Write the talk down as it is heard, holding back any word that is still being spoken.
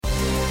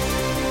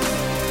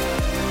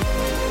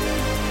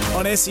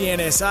On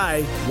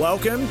SENSA,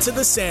 welcome to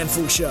the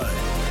SANFL Show.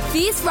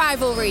 Fierce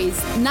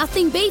rivalries.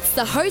 Nothing beats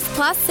the Host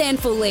Plus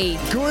SANFL League.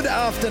 Good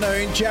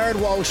afternoon. Jarrod,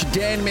 Walsh,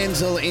 Dan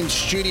Menzel in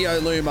Studio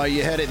Lumo.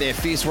 You heard it there.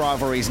 Fierce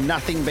rivalries.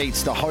 Nothing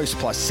beats the Host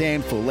Plus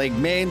SANFL League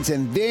men's.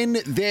 And then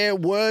there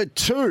were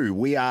two.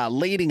 We are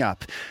leading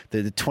up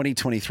the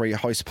 2023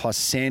 Host Plus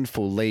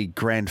SANFL League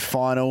Grand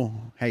Final.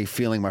 How you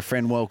feeling, my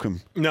friend? Welcome.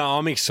 No,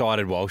 I'm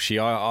excited,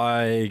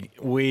 Walshy.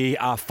 We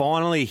are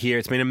finally here.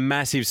 It's been a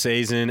massive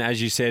season.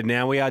 As you said,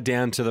 now we are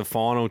down to the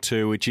final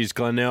two, which is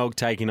Glenelg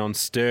taking on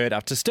Sturt.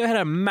 After Sturt had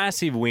a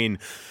massive win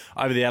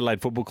over the Adelaide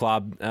Football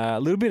Club,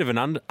 a little bit of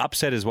an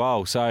upset as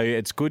well. So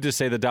it's good to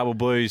see the Double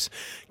Blues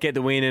get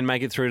the win and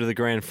make it through to the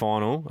grand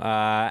final.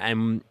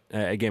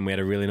 Again, we had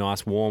a really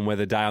nice warm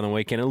weather day on the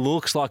weekend. It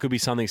looks like it'll be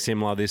something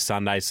similar this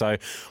Sunday. So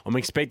I'm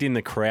expecting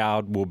the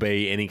crowd will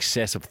be in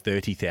excess of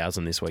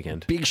 30,000 this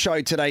weekend. Big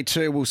show today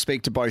too. We'll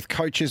speak to both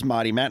coaches,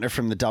 Marty Matner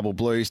from the Double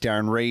Blues,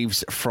 Darren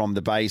Reeves from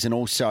the Bays, and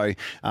also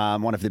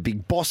one of the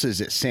big bosses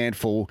at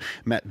SANFL,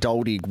 Matt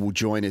Doldig, will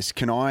join us.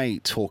 Can I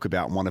talk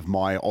about one of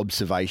my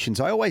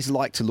observations? I always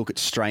like to look at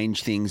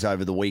strange things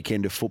over the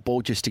weekend of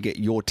football just to get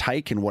your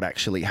take and what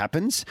actually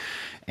happens.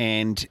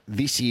 And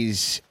this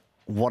is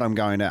what I'm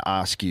going to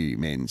ask you,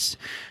 Menz.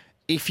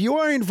 If you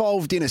are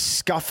involved in a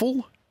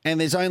scuffle and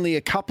there's only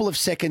a couple of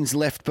seconds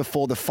left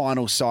before the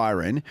final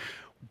siren,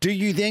 do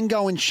you then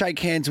go and shake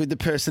hands with the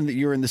person that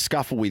you're in the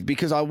scuffle with?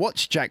 Because I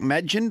watched Jack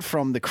Madgen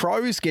from the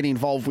Crows get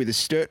involved with a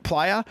Sturt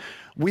player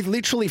with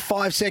literally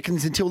 5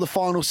 seconds until the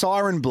final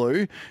siren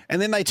blew, and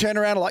then they turn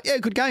around and like, yeah,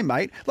 good game,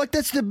 mate. Like,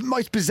 that's the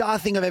most bizarre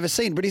thing I've ever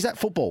seen, but is that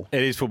football?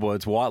 It is football.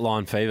 It's white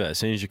line fever. As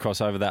soon as you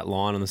cross over that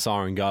line and the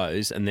siren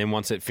goes, and then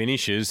once it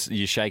finishes,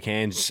 you shake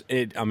hands.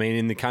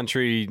 In the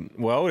country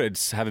world,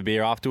 it's have a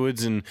beer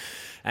afterwards and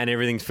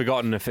everything's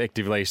forgotten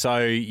effectively.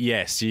 So,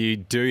 yes, you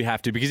do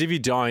have to, because if you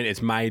don't,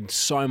 it's made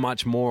so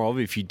much more of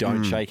if you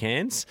don't shake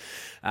hands.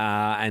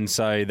 And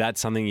so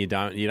that's something you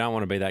don't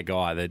want to be that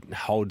guy that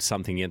holds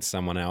something against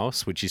someone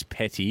else, which is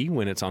petty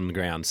when it's on the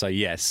ground. So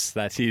yes,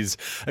 that is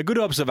a good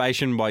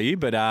observation by you.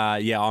 But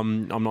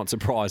I'm not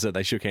surprised that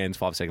they shook hands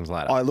 5 seconds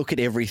later. I look at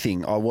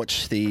everything. I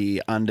watched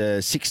the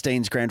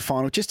under-16s grand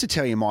final. Just to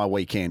tell you my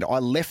weekend, I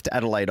left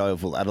Adelaide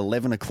Oval at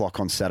 11 o'clock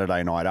on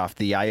Saturday night after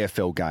the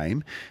AFL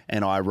game,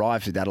 and I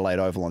arrived at Adelaide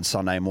Oval on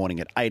Sunday morning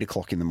at 8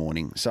 o'clock in the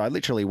morning. So I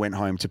literally went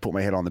home to put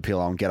my head on the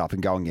pillow and get up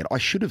and go again. I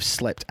should have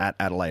slept at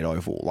Adelaide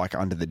Oval, like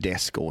under the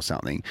desk or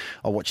something.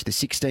 I watched the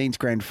 16s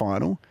grand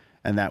final,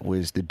 and that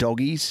was the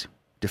Doggies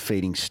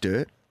defeating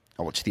Sturt.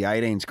 I watched the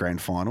 18s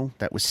grand final.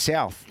 That was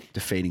South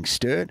defeating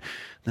Sturt.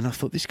 Then I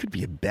thought, this could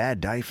be a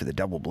bad day for the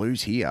Double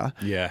Blues here.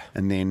 Yeah.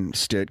 And then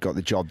Sturt got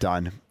the job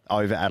done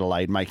over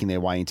Adelaide, making their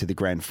way into the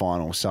grand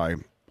final. So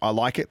I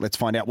like it. Let's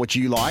find out what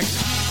you like.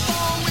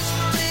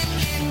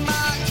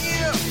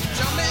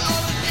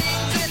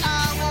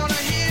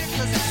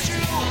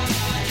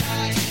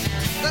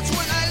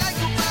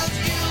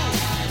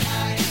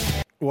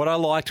 What I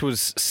liked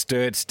was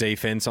Sturt's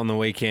defence on the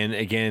weekend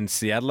against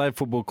the Adelaide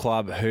Football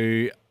Club,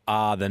 who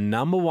are the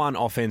number one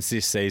offence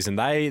this season.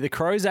 The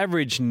Crows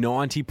averaged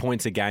 90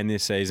 points a game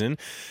this season,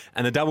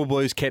 and the Double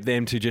Blues kept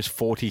them to just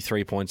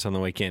 43 points on the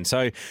weekend.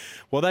 So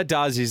what that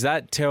does is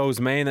that tells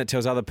me and that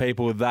tells other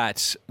people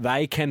that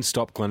they can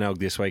stop Glenelg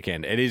this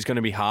weekend. It is going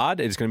to be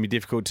hard. It's going to be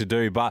difficult to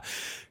do, but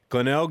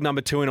Glenelg,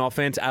 number 2 in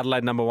offence,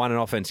 Adelaide, number 1 in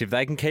offence. If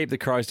they can keep the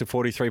Crows to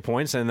 43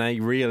 points, then they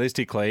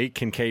realistically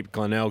can keep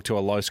Glenelg to a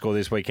low score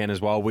this weekend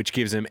as well, which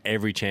gives them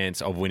every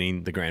chance of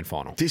winning the grand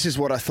final. This is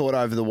what I thought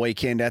over the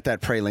weekend at that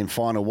prelim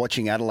final.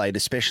 Watching Adelaide,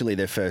 especially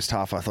their first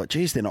half, I thought,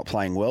 geez, they're not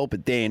playing well.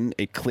 But then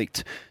it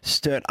clicked.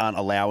 Sturt aren't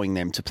allowing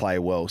them to play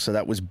well. So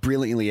that was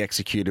brilliantly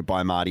executed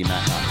by Marty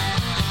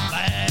Matner.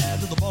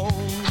 Bad to the bone.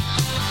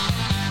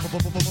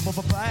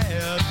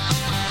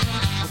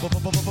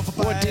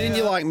 What didn't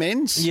you like,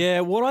 Menz?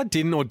 Yeah, what I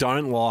didn't or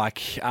don't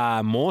like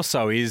more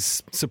so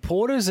is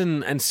supporters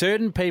and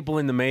certain people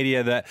in the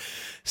media that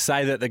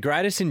say that the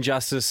greatest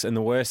injustice and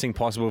the worst thing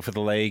possible for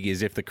the league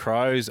is if the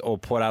Crows or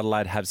Port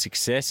Adelaide have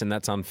success, and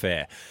that's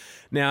unfair.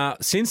 Now,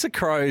 since the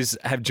Crows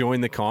have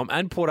joined the comp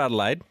and Port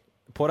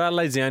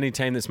Adelaide's the only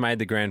team that's made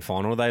the grand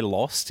final. They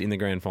lost in the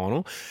grand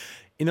final.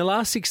 In the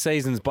last 6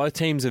 seasons, both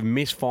teams have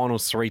missed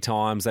finals 3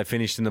 times. They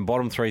finished in the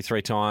bottom 3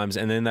 times,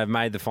 and then they've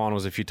made the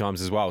finals a few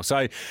times as well.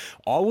 So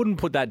I wouldn't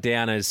put that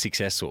down as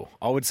successful.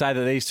 I would say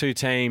that these two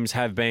teams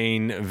have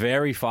been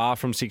very far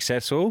from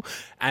successful,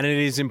 and it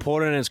is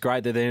important and it's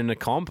great that they're in the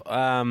comp.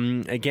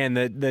 Again,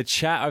 the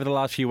chat over the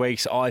last few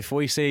weeks, if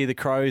we see the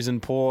Crows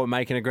and Port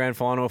making a grand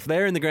final, if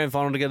they're in the grand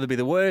final together, it'd be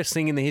the worst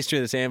thing in the history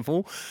of the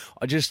SANFL.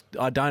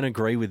 I don't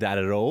agree with that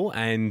at all.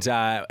 And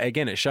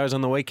again, it shows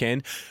on the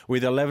weekend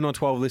with 11 or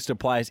 12 listed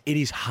players, it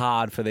is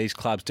hard for these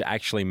clubs to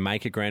actually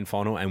make a grand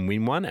final and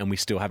win one, and we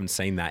still haven't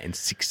seen that in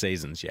 6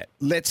 seasons yet.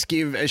 Let's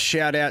give a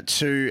shout out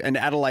to an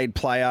Adelaide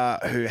player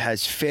who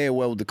has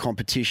farewelled the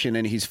competition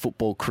and his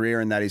football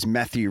career, and that is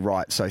Matthew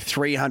Wright. So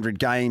 300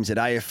 games at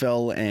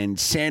AFL and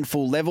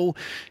SANFL level.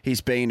 He's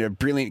been a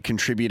brilliant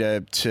contributor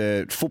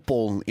to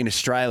football in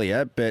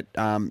Australia, but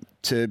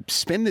to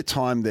spend the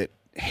time that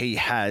he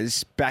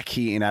has back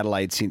here in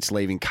Adelaide since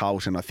leaving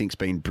Carlton, I think, has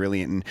been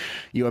brilliant. And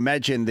you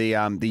imagine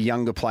the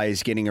younger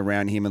players getting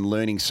around him and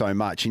learning so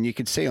much. And you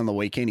could see on the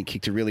weekend he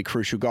kicked a really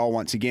crucial goal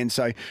once again.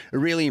 So a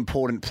really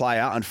important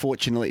player.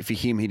 Unfortunately for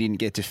him, he didn't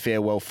get to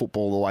farewell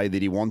football the way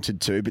that he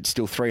wanted to, but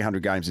still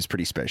 300 games is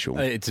pretty special.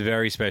 It's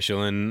very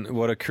special, and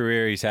what a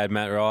career he's had,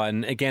 Matt Wright.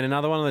 And again,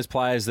 another one of those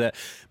players that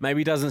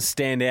maybe doesn't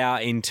stand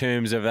out in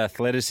terms of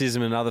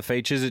athleticism and other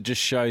features. It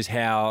just shows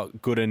how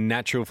good a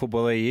natural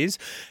footballer he is.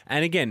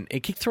 And again, he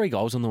kicked 3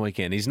 goals on the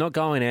weekend. He's not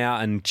going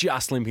out and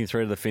just limping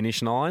through to the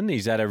finish line.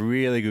 He's had a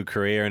really good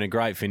career and a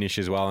great finish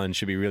as well, and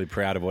should be really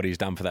proud of what he's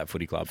done for that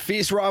footy club.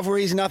 Fierce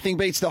rivalries, nothing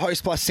beats the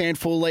Host Plus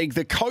SANFL League.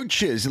 The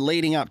coaches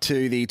leading up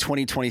to the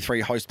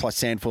 2023 Host Plus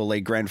SANFL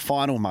League Grand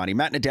Final, Marty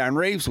Matt and Darren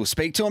Reeves. We'll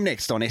speak to him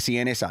next on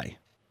SENSA.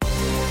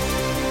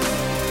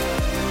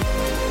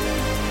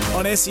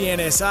 On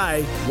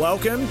SENSA,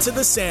 welcome to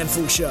the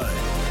SANFL Show.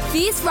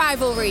 Fierce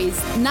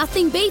rivalries.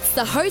 Nothing beats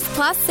the Host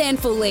Plus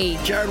SANFL League.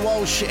 Jarrod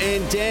Walsh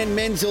and Dan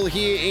Menzel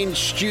here in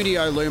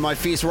Studio Lou. My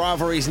fierce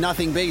rivalries,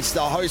 nothing beats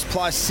the Host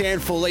Plus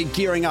SANFL League,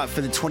 gearing up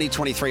for the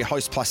 2023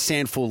 Host Plus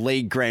SANFL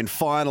League Grand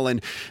Final.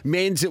 And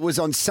Menz, it was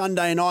on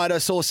Sunday night. I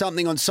saw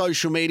something on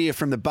social media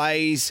from the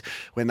Bays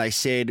when they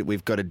said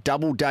we've got a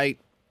double date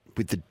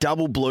with the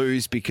Double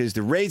Blues because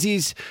the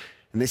Rezzies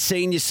and the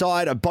senior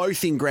side are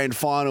both in grand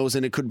finals,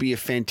 and it could be a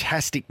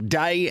fantastic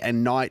day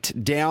and night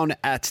down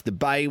at the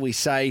Bay. We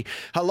say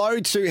hello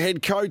to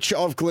head coach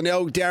of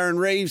Glenelg, Darren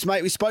Reeves.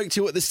 Mate, we spoke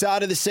to you at the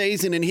start of the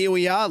season, and here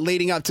we are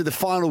leading up to the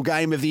final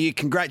game of the year.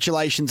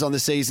 Congratulations on the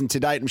season to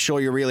date. I'm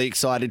sure you're really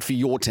excited for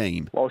your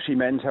team. Walshy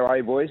Menz, how are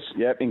you, boys?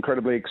 Yep,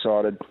 incredibly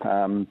excited.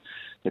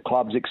 The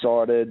club's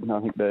excited. I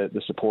think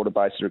the supporter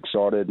base are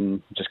excited,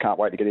 and just can't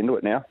wait to get into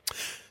it now.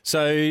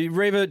 So,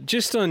 Reva,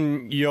 just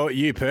on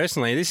you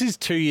personally, this is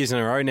 2 years in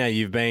a row now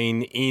you've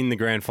been in the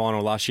grand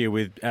final. Last year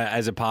with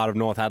as a part of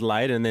North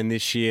Adelaide, and then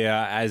this year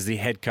as the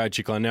head coach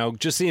at Glenelg.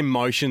 Just the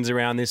emotions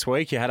around this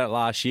week. You had it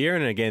last year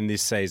and again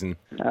this season.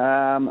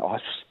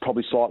 It's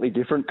probably slightly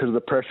different because of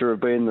the pressure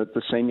of being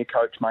the senior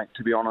coach, mate,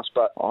 to be honest.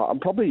 But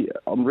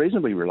I'm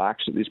reasonably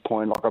relaxed at this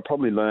point. Like, I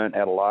probably learned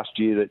out of last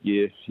year that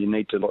you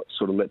need to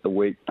sort of let the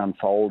week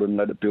unfold and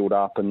let it build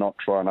up and not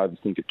try and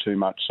overthink it too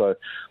much. So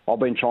I've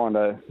been trying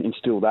to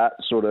instill that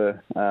sort of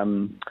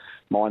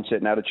mindset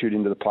and attitude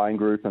into the playing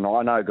group, and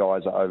I know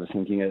guys are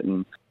overthinking it,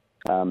 and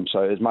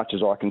so as much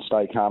as I can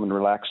stay calm and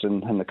relaxed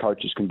and the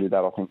coaches can do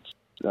that, I think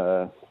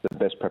the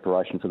best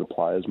preparation for the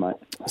players, mate.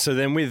 So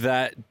then with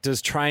that,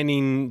 does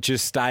training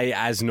just stay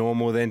as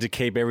normal then to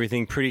keep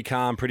everything pretty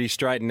calm, pretty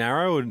straight and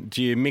narrow, or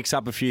do you mix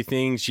up a few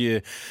things? Do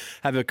you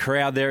have a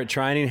crowd there at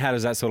training? How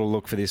does that sort of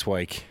look for this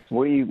week?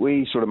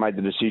 We sort of made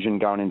the decision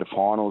going into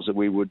finals that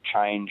we would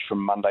change from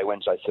Monday,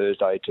 Wednesday,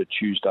 Thursday to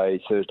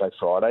Tuesday, Thursday,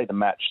 Friday to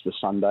match the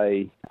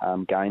Sunday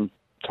game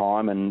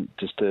time, and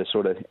just to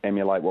sort of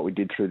emulate what we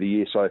did through the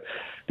year. So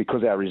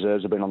because our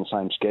reserves have been on the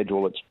same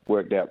schedule, it's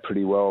worked out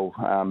pretty well.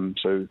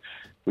 So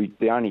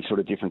the only sort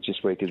of difference this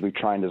week is we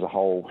trained as a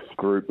whole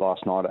group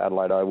last night at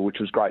Adelaide Oval, which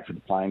was great for the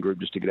playing group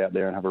just to get out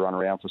there and have a run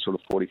around for sort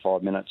of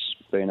 45 minutes,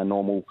 being a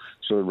normal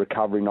sort of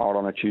recovery night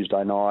on a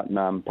Tuesday night,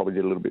 and probably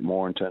did a little bit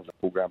more in terms of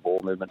full ground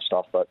ball movement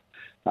stuff. But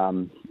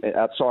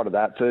outside of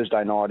that,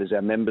 Thursday night is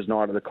our members'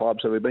 night of the club,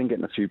 so we've been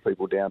getting a few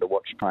people down to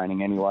watch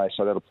training anyway,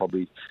 so that'll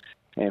probably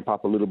amp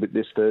up a little bit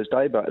this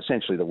Thursday, but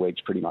essentially the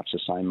week's pretty much the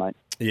same, mate.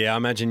 Yeah, I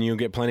imagine you'll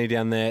get plenty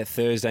down there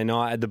Thursday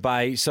night at the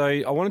Bay. So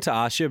I wanted to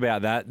ask you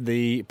about that.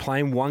 The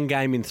playing one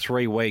game in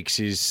 3 weeks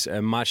is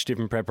a much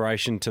different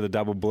preparation to the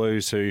Double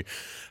Blues, who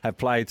have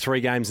played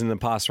 3 games in the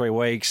past 3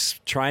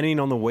 weeks. Training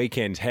on the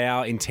weekend,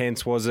 how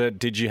intense was it?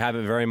 Did you have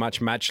it very much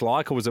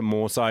match-like, or was it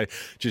more so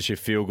just your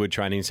feel-good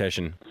training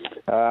session?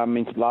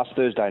 Last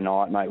Thursday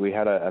night, mate, we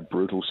had a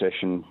brutal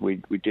session.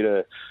 We did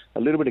a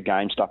little bit of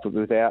game stuff, but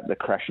without the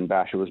crash and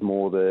bash. It was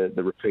more the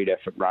repeat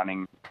effort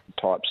running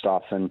type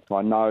stuff. And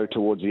I know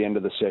towards the end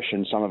of the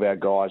session, some of our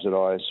guys that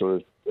I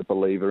sort of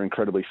believe are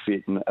incredibly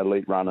fit and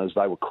elite runners,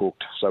 they were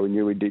cooked. So we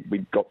knew we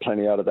got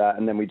plenty out of that.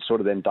 And then we'd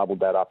sort of then doubled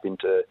that up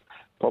into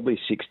probably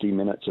 60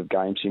 minutes of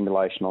game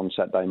simulation on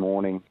Saturday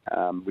morning,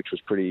 which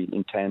was pretty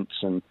intense.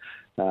 And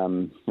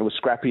it was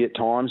scrappy at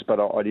times, but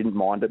I didn't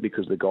mind it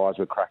because the guys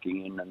were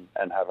cracking in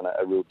and having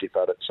a real dip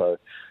at it. So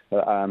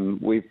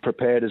we've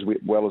prepared as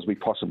well as we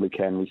possibly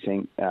can, we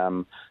think.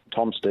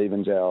 Tom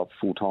Stevens, our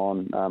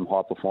full-time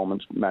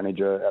high-performance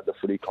manager at the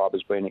footy club,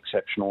 has been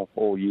exceptional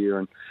all year,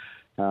 and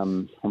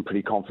I'm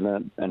pretty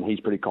confident, and he's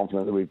pretty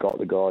confident that we've got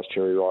the guys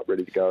cherry ripe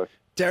ready to go.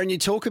 Darren, you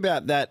talk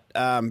about that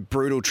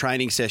brutal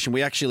training session.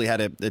 We actually had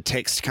a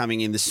text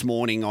coming in this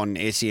morning on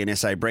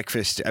SENSA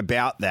Breakfast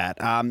about that.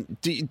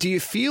 Do you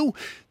feel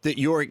that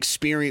your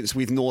experience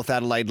with North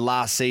Adelaide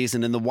last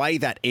season and the way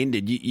that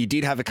ended, you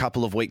did have a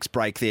couple of weeks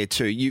break there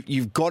too,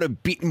 you've got a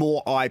bit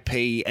more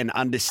IP and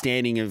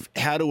understanding of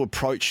how to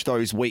approach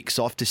those weeks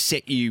off to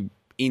set you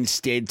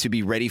instead to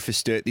be ready for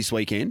Sturt this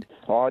weekend?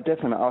 Oh,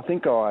 definitely. I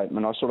think I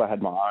sort of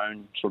had my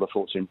own sort of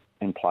thoughts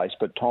in place,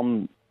 but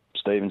Tom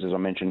Stevens, as I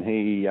mentioned,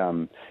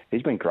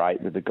 he's been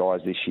great with the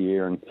guys this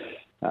year, and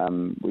I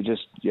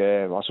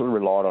sort of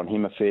relied on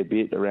him a fair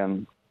bit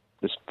around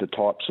the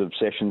types of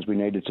sessions we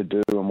needed to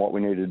do and what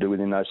we needed to do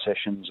within those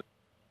sessions.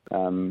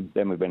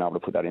 Then we've been able to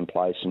put that in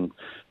place. And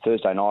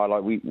Thursday night,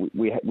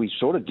 we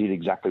sort of did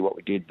exactly what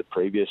we did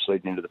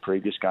leading into the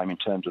previous game in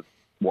terms of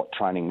what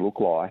training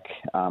looked like.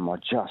 I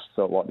just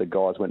felt like the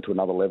guys went to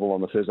another level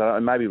on the Thursday night.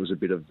 And maybe it was a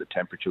bit of the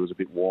temperature was a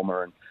bit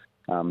warmer,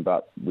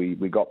 but we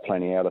got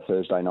plenty out of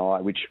Thursday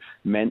night, which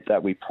meant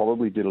that we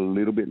probably did a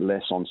little bit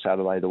less on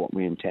Saturday than what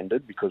we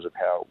intended because of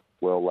how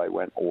well they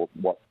went or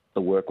what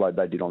the workload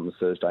they did on the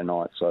Thursday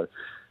night. So,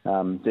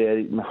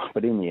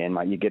 but in the end,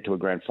 mate, you get to a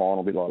grand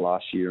final a bit like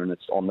last year and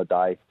it's on the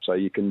day. So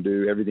you can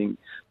do everything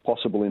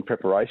possible in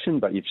preparation,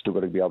 but you've still got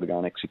to be able to go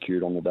and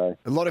execute on the day.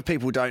 A lot of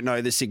people don't know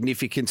the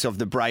significance of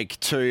the break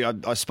too.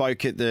 I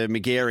spoke at the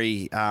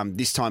Magarey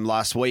this time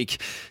last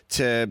week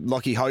to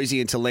Lockie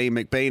Hosey and to Liam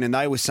McBean, and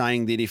they were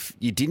saying that if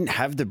you didn't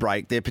have the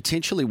break, there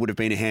potentially would have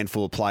been a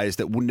handful of players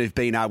that wouldn't have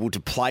been able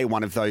to play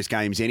one of those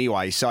games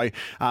anyway. So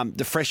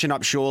the freshen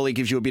up surely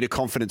gives you a bit of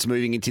confidence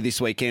moving into this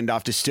weekend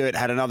after Sturt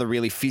had another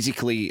really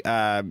physically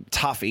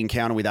tough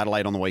encounter with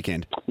Adelaide on the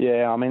weekend.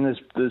 Yeah, I mean,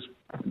 there's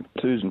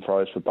twos and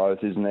fros for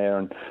both, isn't there?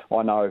 And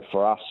I know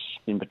for us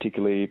in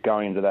particular,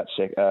 going into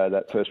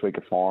that first week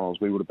of finals,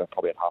 we would have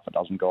probably had half a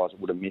dozen guys that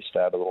would have missed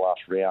out of the last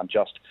round.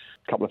 Just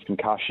a couple of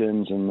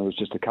concussions, and there was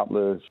just a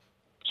couple of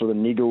sort of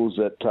niggles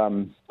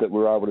that we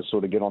were able to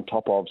sort of get on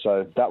top of.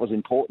 So that was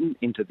important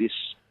into this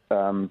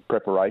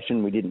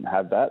preparation. We didn't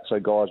have that, so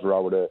guys were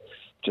able to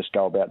just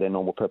go about their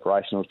normal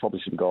preparation. There was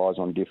probably some guys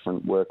on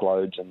different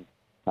workloads and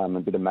a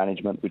bit of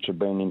management which have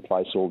been in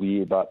place all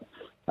year, but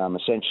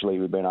essentially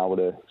we've been able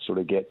to sort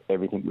of get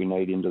everything we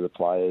need into the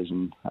players,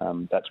 and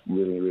that's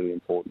really, really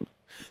important.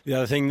 The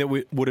other thing that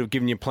would have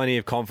given you plenty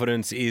of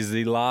confidence is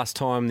the last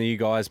time that you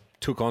guys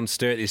took on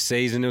Sturt this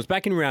season. It was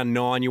back in round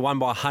 9. You won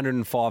by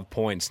 105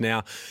 points.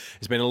 Now,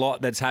 there's been a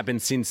lot that's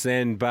happened since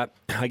then, but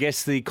I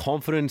guess the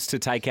confidence to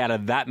take out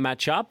of that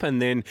matchup,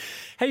 and then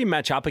how you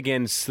match up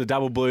against the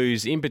Double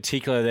Blues, in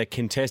particular their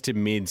contested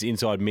mids,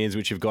 inside mids,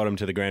 which have got them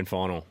to the grand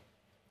final.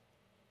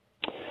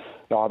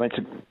 I mean,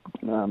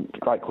 it's a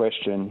great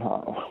question.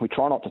 We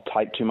try not to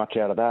take too much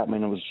out of that. I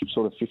mean, it was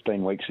sort of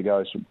 15 weeks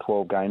ago,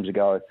 12 games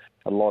ago.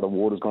 A lot of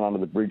water's gone under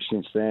the bridge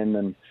since then,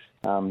 and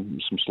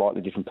some slightly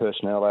different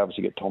personnel. They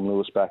obviously get Tom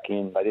Lewis back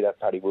in. They did have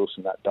Paddy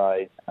Wilson that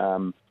day.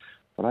 I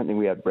don't think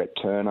we had Brett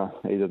Turner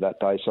either that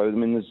day. So, I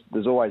mean,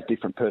 there's always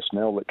different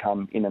personnel that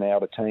come in and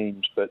out of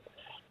teams, but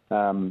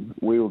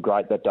we were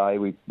great that day.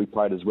 We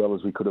played as well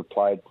as we could have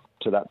played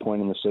to that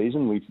point in the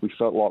season. We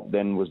felt like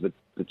then was the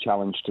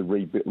challenge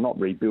to not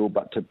rebuild,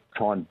 but to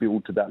try and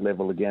build to that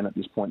level again at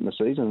this point in the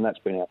season, and that's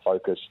been our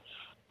focus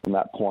from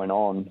that point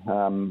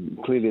on.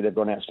 Clearly, they've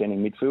got an outstanding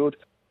midfield.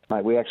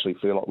 Mate, we actually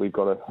feel like we've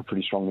got a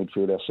pretty strong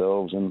midfield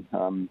ourselves,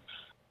 and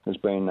there's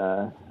been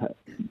a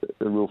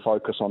real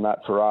focus on that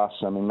for us.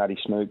 I mean, Matty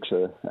Snook's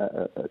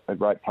a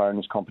great player in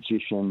this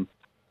competition.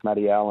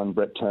 Matty Allen,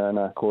 Brett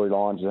Turner, Corey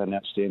Lyons has had an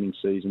outstanding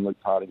season, Luke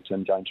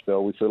Partington, James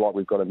Bell. We feel like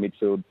we've got a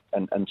midfield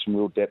and some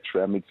real depth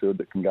for our midfield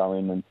that can go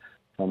in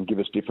and give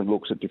us different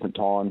looks at different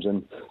times.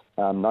 And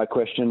no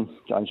question,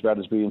 James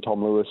Battersby and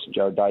Tom Lewis,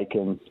 Joe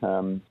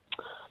Dakin,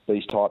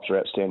 these types are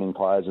outstanding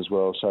players as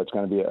well. So it's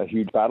going to be a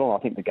huge battle. I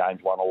think the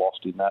game's won or lost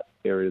in that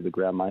area of the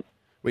ground, mate.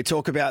 We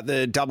talk about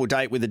the double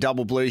date with the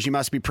Double Blues. You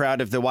must be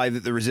proud of the way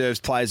that the reserves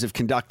players have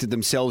conducted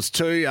themselves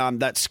too.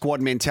 That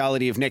squad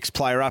mentality of next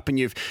player up, and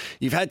you've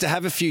had to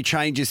have a few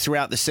changes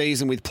throughout the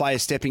season with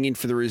players stepping in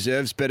for the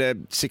reserves. But a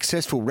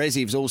successful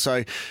reserves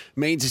also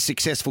means a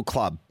successful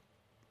club.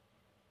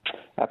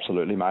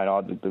 Absolutely, mate.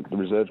 The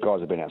reserves guys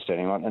have been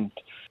outstanding, right? And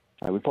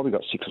we've probably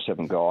got 6 or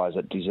 7 guys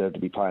that deserve to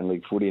be playing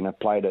league footy and have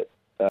played at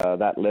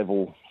that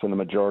level for the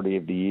majority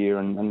of the year.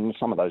 And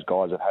some of those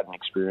guys have had an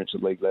experience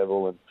at league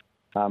level, and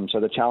so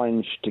the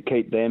challenge to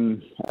keep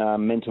them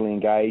mentally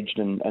engaged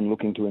and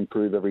looking to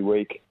improve every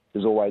week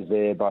is always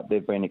there, but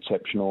they've been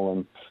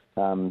exceptional.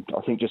 And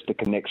I think just the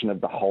connection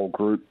of the whole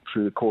group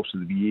through the course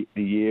of the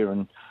year,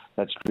 and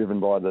that's driven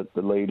by the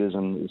leaders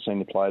and the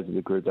senior players of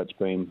the group, that's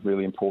been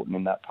really important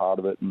in that part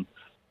of it. And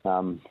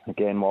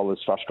again, while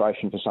there's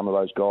frustration for some of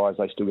those guys,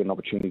 they still get an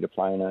opportunity to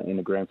play in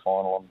a grand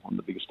final on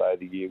the biggest day of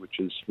the year, which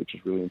is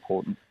really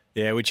important.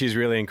 Yeah, which is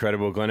really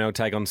incredible. Glenelg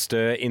take on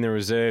Sturt in the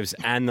reserves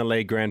and the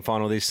league grand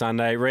final this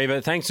Sunday.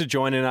 Reva, thanks for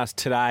joining us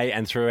today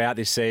and throughout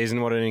this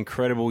season. What an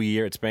incredible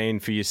year it's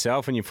been for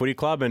yourself and your footy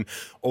club, and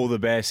all the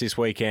best this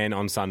weekend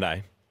on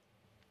Sunday.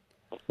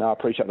 No, I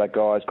appreciate that,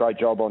 guys. Great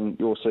job on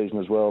your season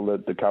as well.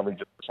 The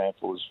coverage of the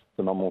SANFL was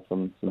phenomenal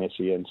from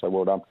SEN, so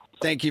well done.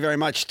 Thank you very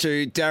much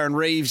to Darren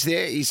Reeves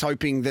there. He's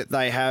hoping that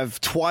they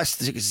have twice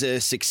the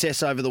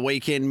success over the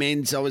weekend,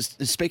 Menz. I was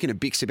speaking to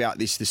Bix about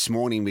this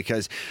morning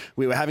because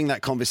we were having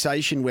that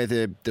conversation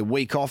whether the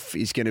week off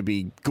is going to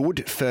be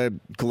good for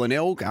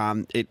Glenelg.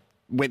 It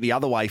went the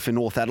other way for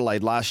North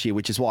Adelaide last year,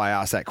 which is why I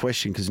asked that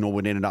question, because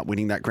Norwood ended up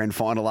winning that grand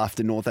final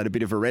after North had a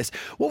bit of a rest.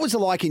 What was it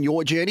like in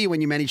your journey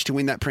when you managed to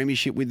win that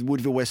premiership with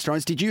Woodville West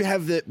Torrens? Did you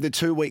have the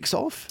 2 weeks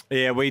off?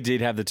 Yeah, we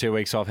did have the 2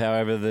 weeks off.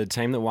 However, the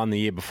team that won the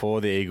year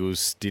before, the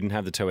Eagles, didn't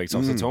have the 2 weeks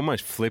off. So it's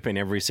almost flipping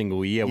every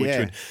single year, which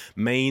would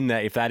mean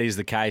that if that is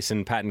the case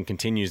and pattern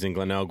continues, then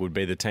Glenelg would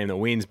be the team that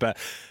wins. But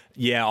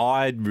yeah,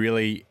 I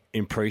really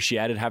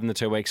appreciated having the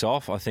 2 weeks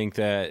off. I think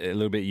that a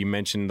little bit, you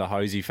mentioned the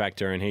Hosey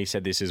factor, and he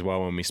said this as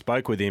well when we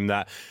spoke with him,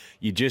 that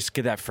you just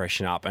get that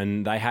freshen up.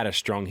 And they had a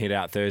strong hit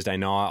out Thursday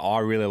night. I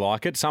really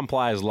like it. Some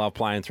players love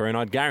playing through, and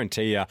I'd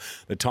guarantee you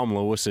the Tom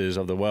Lewises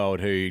of the world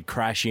who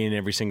crash in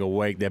every single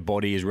week, their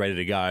body is ready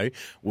to go,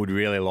 would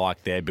really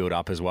like their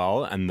build-up as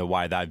well and the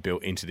way they've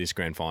built into this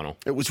grand final.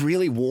 It was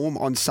really warm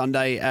on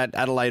Sunday at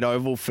Adelaide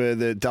Oval for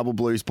the Double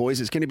Blues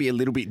boys. It's going to be a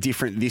little bit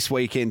different this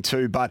weekend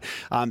too, but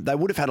they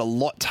would have had a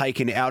lot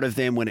taken out of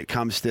them when it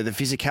comes to the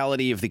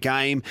physicality of the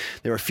game.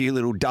 There are a few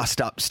little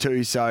dust-ups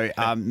too, so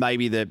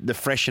maybe the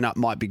freshen up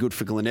might be good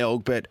for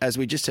Glenelg. But as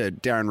we just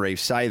heard Darren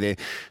Reeves say there,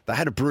 they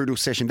had a brutal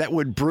session. That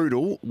word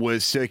brutal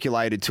was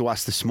circulated to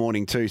us this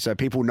morning too, so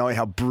people know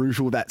how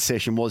brutal that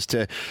session was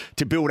to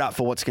build up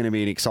for what's going to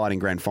be an exciting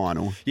grand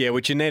final. Yeah,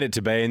 which you need it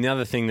to be. And the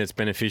other thing that's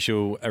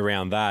beneficial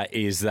around that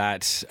is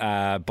that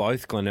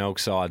both Glenelg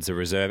sides, the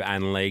reserve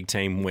and league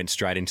team, went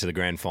straight into the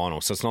grand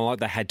final. So it's not like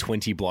they had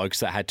 20 blokes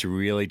that had to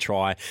really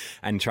try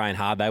and train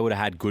hard. They would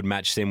have had good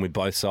match sim with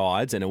both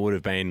sides, and it would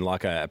have been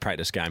like a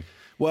practice game.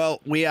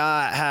 Well, we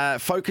are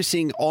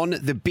focusing on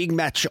the big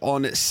match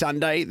on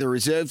Sunday. The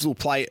reserves will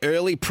play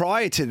early.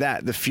 Prior to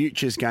that, the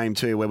Futures game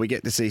too, where we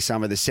get to see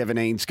some of the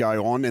 17s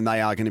go on, and they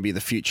are going to be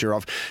the future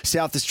of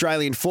South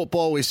Australian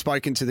football. We've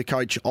spoken to the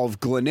coach of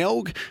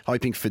Glenelg,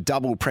 hoping for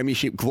double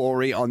premiership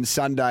glory on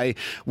Sunday.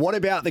 What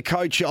about the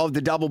coach of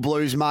the Double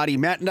Blues, Marty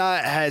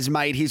Matner, has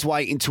made his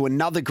way into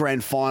another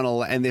grand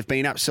final, and they've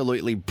been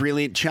absolutely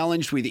brilliant,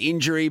 challenged with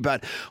injury,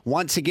 but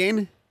once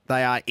again,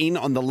 they are in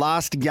on the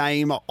last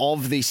game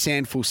of the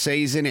SANFL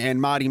season.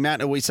 And Marty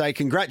Matner, we say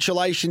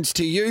congratulations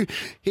to you.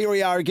 Here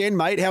we are again,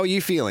 mate. How are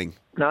you feeling?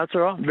 No, it's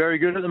all right. Very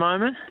good at the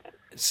moment.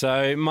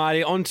 So,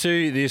 Marty, on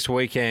to this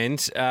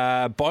weekend.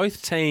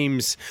 Both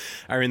teams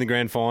are in the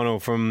grand final,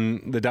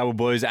 from the Double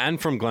Blues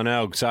and from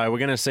Glenelg. So we're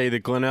going to see the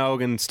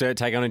Glenelg and Sturt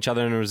take on each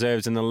other in the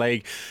reserves in the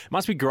league. It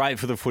must be great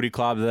for the footy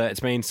club that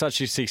it's been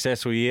such a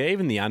successful year.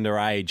 Even the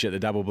underage at the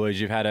Double Blues,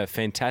 you've had a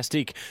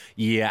fantastic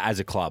year as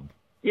a club.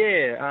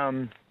 Yeah,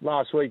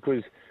 last week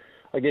was,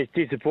 I guess,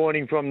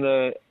 disappointing from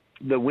the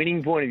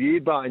winning point of view,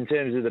 but in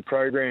terms of the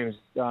programs,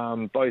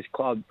 both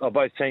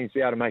teams to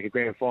be able to make a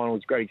grand final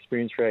was a great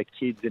experience for our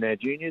kids and our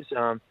juniors.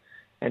 And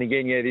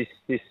again,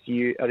 this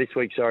week,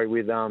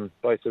 with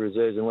both the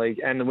reserves and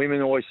league and the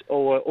women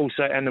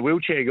also and the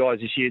wheelchair guys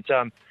this year.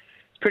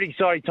 It's pretty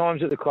exciting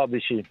times at the club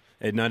this year.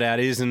 It no doubt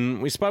is. And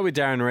we spoke with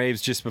Darren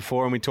Reeves just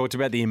before, and we talked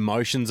about the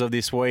emotions of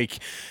this week.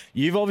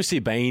 You've obviously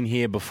been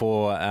here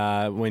before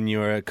when you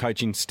were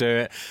coaching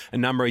Sturt a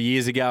number of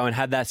years ago and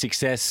had that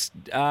success.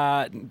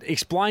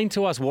 Explain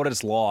to us what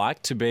it's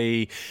like to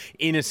be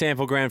in a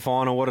SANFL grand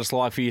final, what it's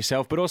like for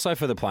yourself, but also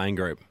for the playing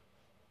group.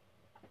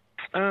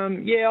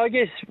 I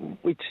guess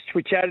we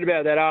chatted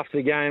about that after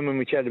the game when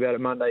we chatted about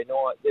it Monday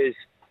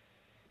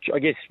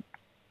night.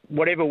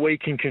 Whatever we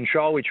can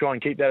control, we try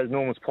and keep that as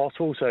normal as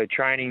possible. So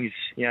trainings,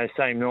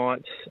 same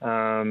nights.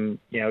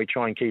 We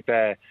try and keep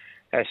our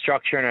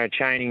structure and our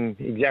training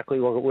exactly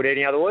like it would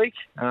any other week.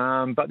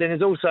 But then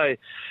there's also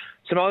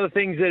some other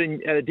things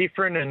that are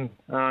different. And,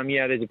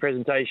 there's a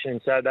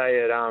presentation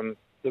Saturday at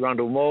the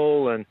Rundle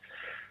Mall, and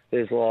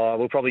there's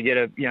we'll probably get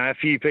a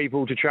few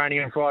people to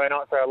training on Friday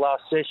night for our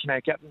last session, our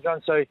captain's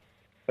run. So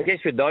I guess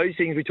with those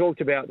things, we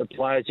talked about the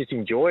players just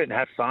enjoy it and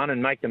have fun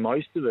and make the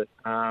most of it,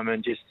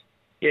 and just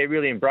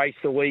really embrace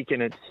the week,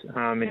 and it's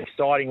an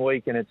exciting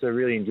week, and it's a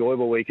really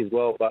enjoyable week as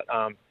well. But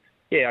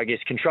I guess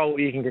control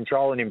what you can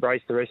control and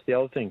embrace the rest of the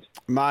other things.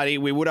 Marty,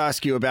 we would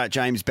ask you about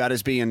James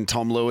Battersby and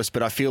Tom Lewis,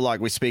 but I feel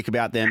like we speak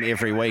about them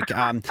every week.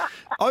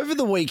 Over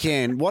the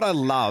weekend, what I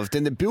loved,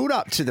 and the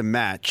build-up to the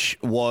match,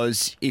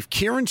 was if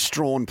Kieran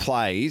Strawn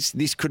plays,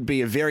 this could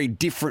be a very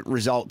different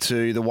result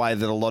to the way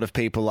that a lot of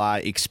people are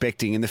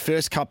expecting. In the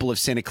first couple of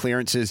centre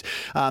clearances,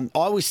 I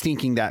was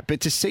thinking that,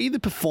 but to see the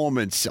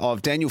performance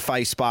of Daniel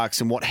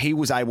Fay-Sparks and what he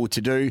was able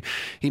to do,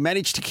 he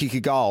managed to kick a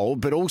goal,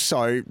 but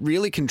also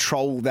really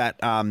control that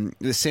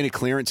the centre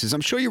clearances.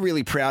 I'm sure you're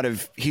really proud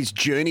of his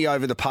journey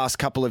over the past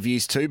couple of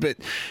years too, but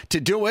to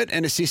do it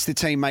and assist the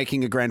team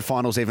making a grand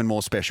final's even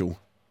more special.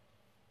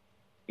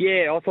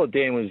 Yeah, I thought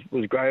Dan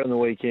was great on the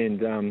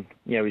weekend.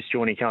 With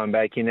Shawnee coming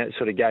back in, that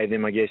sort of gave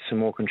them, I guess, some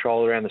more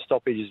control around the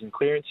stoppages and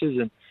clearances.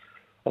 And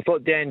I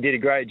thought Dan did a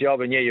great job.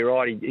 And you're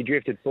right, he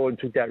drifted forward and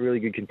took that really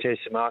good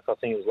contested mark. I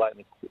think it was late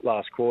in the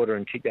last quarter,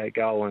 and kicked that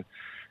goal, and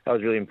that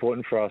was really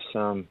important for us.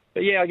 I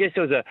guess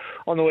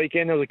on the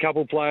weekend there was a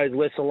couple of players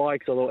lesser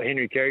likes. I thought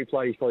Henry Carey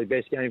played his probably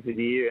best game for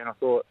the year, and I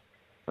thought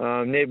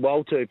Ned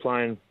Walter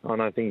playing, I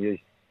don't think his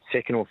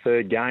second or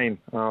third game.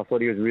 I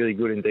thought he was really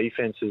good in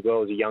defence as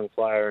well as a young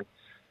player.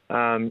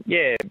 And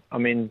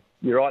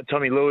you're right,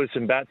 Tommy Lewis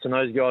and Bats and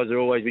those guys are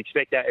always, we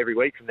expect that every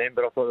week from them,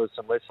 but I thought there was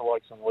some lesser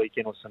likes on the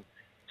weekend or some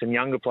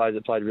younger players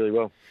that played really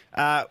well.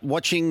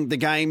 Watching the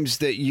games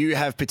that you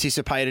have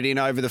participated in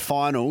over the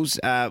finals,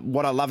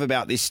 what I love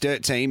about this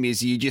Sturt team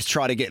is you just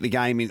try to get the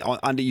game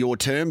under your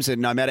terms, and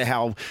no matter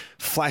how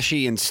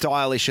flashy and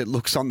stylish it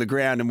looks on the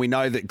ground, and we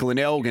know that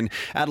Glenelg and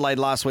Adelaide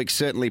last week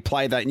certainly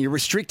played that, and you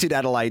restricted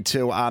Adelaide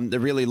to the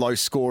really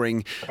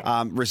low-scoring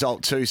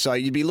result too, so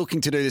you'd be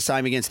looking to do the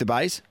same against the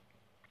Bays?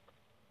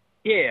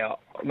 Yeah,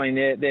 I mean,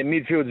 their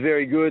midfield's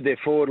very good. Their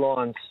forward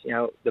line's,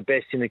 the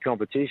best in the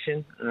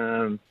competition.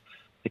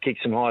 To kick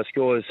some high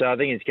scores. So I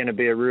think it's going to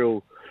be a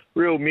real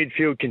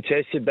midfield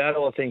contested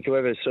battle. I think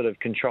whoever sort of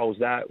controls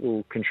that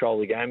will control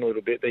the game a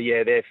little bit. But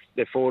yeah,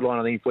 their forward line,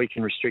 I think if we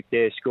can restrict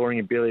their scoring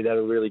ability,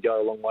 that'll really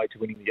go a long way to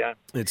winning the game.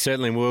 It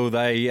certainly will.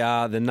 They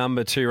are the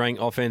number 2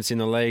 ranked offence in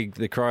the league.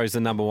 The Crows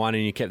the number 1,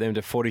 and you kept them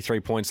to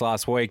 43 points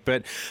last week.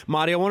 But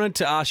Marty, I wanted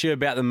to ask you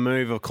about the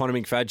move of Connor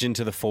McFadden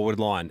to the forward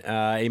line.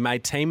 He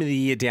made Team of the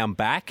Year down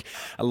back.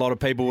 A lot of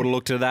people would have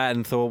looked at that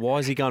and thought, why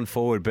is he going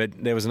forward?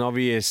 But there was an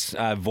obvious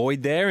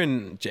void there,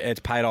 and it's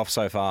paid off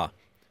so far.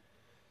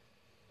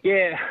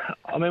 Yeah,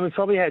 I mean, we've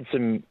probably had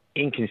some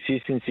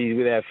inconsistencies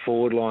with our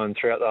forward line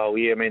throughout the whole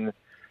year. I mean,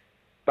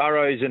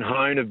 Burrows and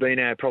Hone have been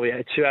probably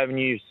our 2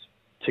 avenues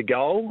to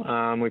goal.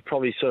 We've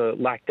probably sort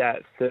of lacked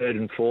that 3rd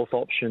and 4th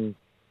option.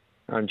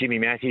 Jimmy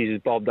Matthews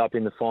has bobbed up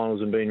in the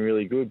finals and been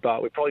really good,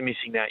 but we're probably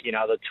missing that,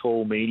 the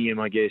tall medium,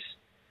 I guess.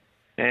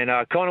 And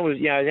Connor was,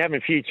 having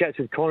a few chats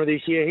with Connor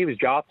this year. He was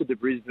drafted to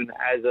Brisbane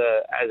as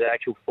an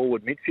actual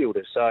forward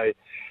midfielder, so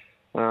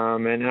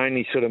and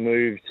only sort of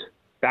moved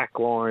back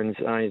lines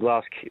his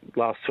last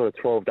sort of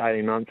 12 to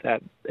 18 months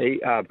at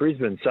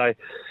Brisbane. So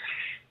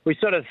we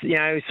sort of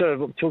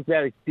talked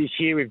about it this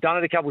year. We've done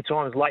it a couple of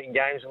times late in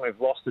games when we've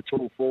lost a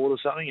tall forward or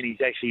something, and he's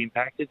actually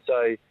impacted.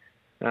 So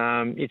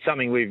it's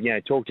something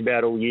we've talked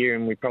about all year,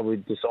 and we probably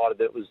decided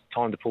that it was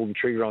time to pull the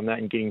trigger on that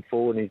and getting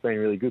forward, and he's been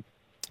really good.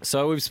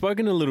 So we've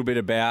spoken a little bit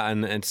about,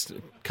 and it's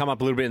come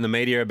up a little bit in the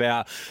media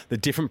about the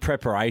different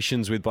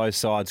preparations with both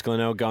sides.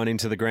 Glenelg going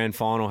into the grand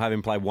final,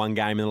 having played 1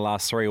 game in the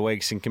last 3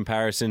 weeks in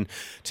comparison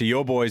to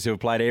your boys who have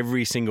played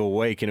every single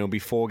week, and it'll be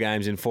 4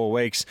 games in 4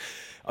 weeks.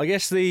 I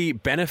guess the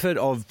benefit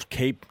of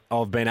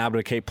being able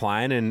to keep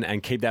playing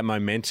and keep that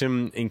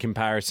momentum in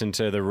comparison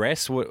to the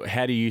rest,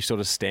 how do you sort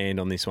of stand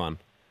on this one?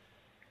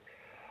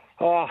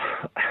 Oh,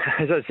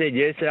 as I said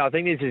yesterday, I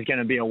think this is going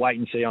to be a wait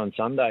and see on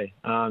Sunday.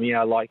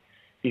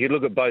 You could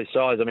look at both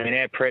sides. I mean,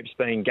 our prep's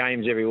been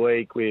games every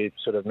week. We're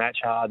sort of match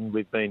hardened.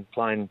 We've been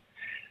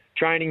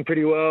training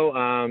pretty well.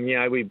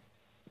 We're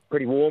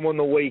pretty warm on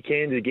the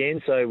weekends again,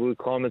 so we're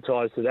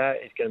acclimatised to that.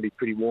 It's going to be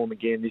pretty warm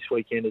again this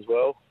weekend as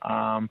well.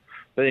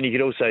 But then you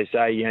could also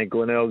say,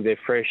 Glenelg, they're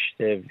fresh.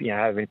 They've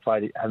haven't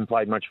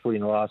played much footy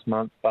in the last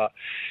month, but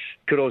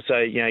could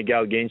also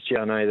go against you.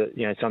 I know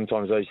that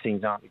sometimes those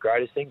things aren't the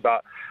greatest thing,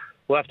 but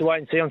we'll have to wait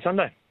and see on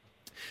Sunday.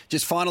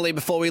 Just finally,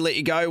 before we let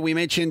you go, we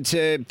mentioned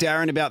to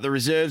Darren about the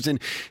reserves and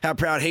how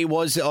proud he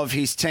was of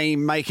his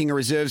team making a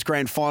reserves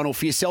grand final.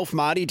 For yourself,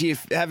 Marty, do you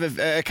have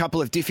a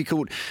couple of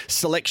difficult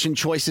selection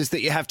choices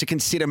that you have to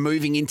consider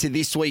moving into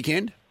this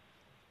weekend?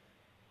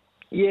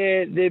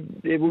 Yeah,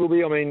 there will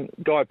be. I mean,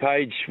 Guy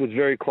Page was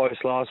very close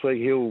last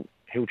week.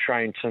 He'll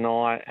train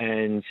tonight,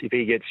 and if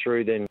he gets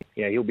through, then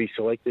he'll be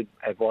selected.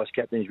 Our vice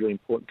captain is really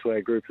important to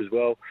our group as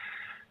well.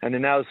 And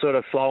then that'll sort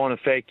of flow on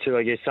effect to,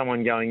 I guess,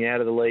 someone going out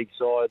of the league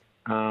side.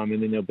 And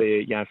then there'll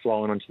be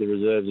flowing onto the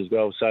reserves as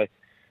well. So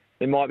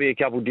there might be a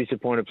couple of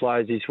disappointed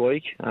players this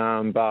week,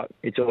 but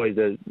it's always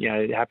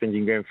it happens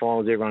in grand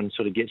finals. Everyone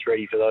sort of gets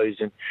ready for those,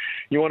 and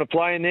you want to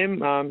play in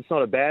them. It's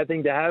not a bad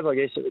thing to have, I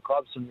guess, at the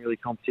club. Some really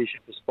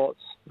competition for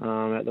spots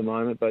at the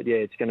moment, but yeah,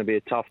 it's going to be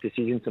a tough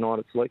decision tonight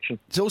at selection.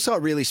 It's also a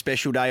really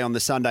special day on the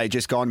Sunday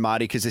just gone,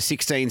 Marty, because the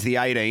 16s, the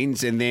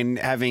 18s, and then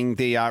having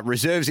the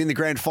reserves in the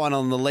grand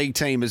final and the league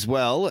team as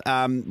well.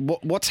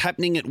 What's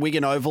happening at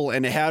Wigan Oval,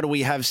 and how do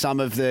we have some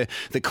of the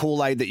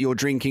Kool-Aid that you're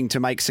drinking to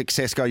make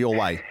success go your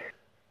way?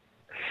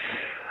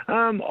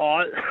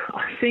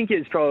 I think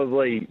it's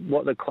probably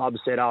what the club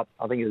set up.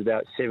 I think it was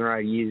about 7 or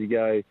 8 years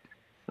ago.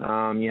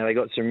 They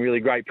got some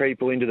really great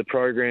people into the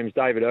programs.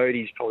 David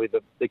Odie's probably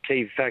the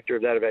key factor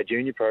of that, of our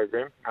junior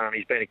program.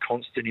 He's been a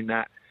constant in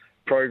that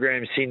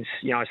program since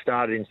I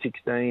started in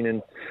 16,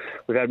 and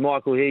we've had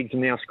Michael Higgs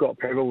and now Scott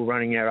Preble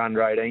running our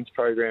under-18s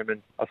program,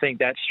 and I think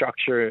that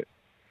structure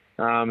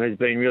has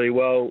been really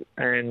well,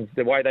 and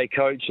the way they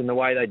coach and the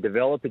way they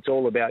develop, it's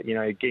all about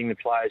getting the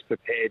players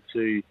prepared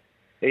to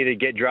either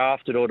get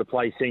drafted or to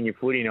play senior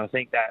footy. And I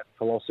think that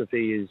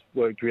philosophy has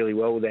worked really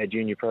well with our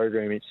junior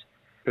program. It's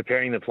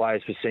preparing the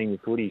players for senior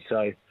footy.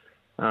 So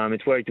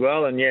it's worked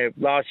well. And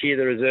last year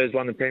the reserves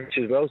won the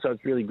premiership as well. So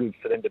it's really good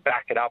for them to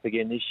back it up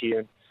again this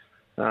year.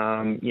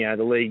 The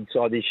league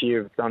side this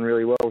year have done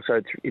really well.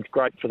 So it's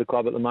great for the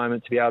club at the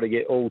moment to be able to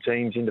get all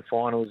teams into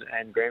finals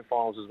and grand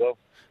finals as well.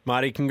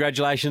 Marty,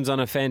 congratulations on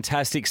a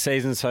fantastic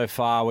season so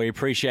far. We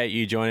appreciate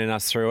you joining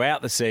us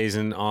throughout the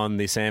season on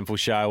the SANFL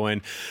show,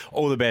 and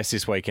all the best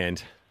this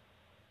weekend.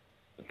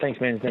 Thanks,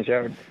 man. Thanks,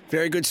 Jarrod.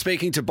 Very good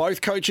speaking to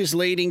both coaches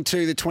leading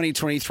to the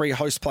 2023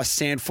 Host Plus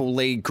SANFL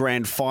League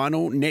Grand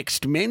Final.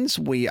 Next, men's,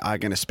 we are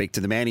going to speak to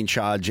the man in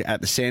charge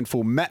at the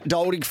SANFL, Matt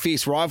Doldig.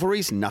 Fierce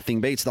rivalries, nothing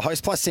beats the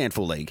Host Plus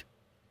SANFL League.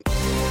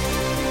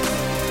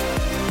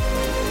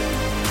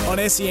 On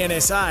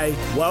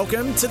SENSA,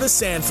 welcome to the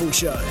SANFL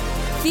Show.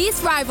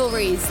 Fierce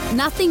rivalries,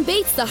 nothing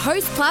beats the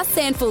Host Plus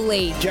SANFL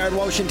League. Jarrod,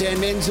 Walsh and Dan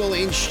Menzel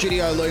in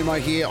Studio Lumo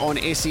here on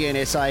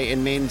SENSA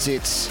and men's.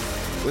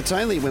 It's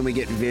only when we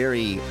get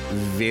very,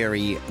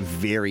 very,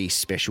 very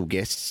special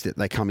guests that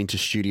they come into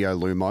Studio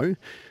Lumo.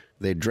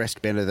 They're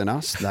dressed better than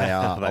us. They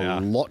are a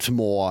lot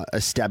more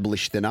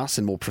established than us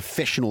and more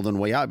professional than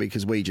we are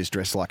because we just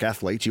dress like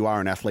athletes. You are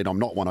an athlete. I'm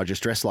not one. I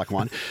just dress like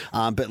one.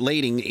 But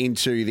leading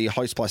into the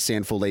Host Plus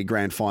SANFL League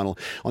Grand Final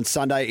on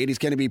Sunday, it is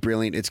going to be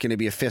brilliant. It's going to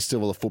be a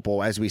festival of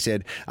football. As we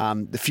said,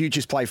 the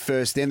futures play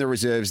first, then the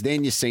reserves,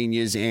 then your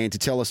seniors. And to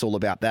tell us all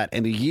about that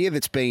and the year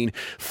that's been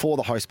for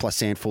the Host Plus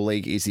SANFL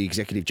League is the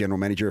Executive General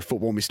Manager of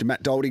Football, Mr.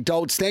 Matt Doldig.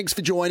 Dolds, thanks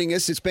for joining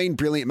us. It's been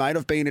brilliant, mate.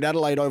 I've been at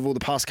Adelaide Oval the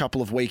past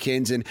couple of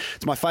weekends and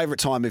it's my favourite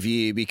time of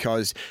year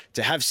because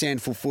to have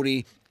SANFL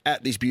footy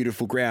at this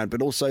beautiful ground,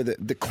 but also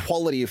the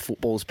quality of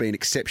football has been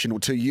exceptional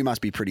too. You must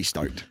be pretty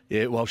stoked.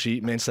 Yeah,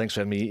 Walshy, Menz, thanks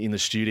for having me in the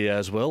studio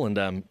as well.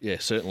 And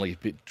certainly a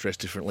bit dressed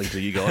differently to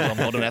you guys. I'm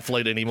not an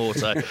athlete anymore,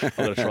 so I've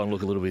got to try and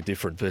look a little bit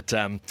different. But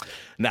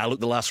look,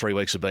 the last 3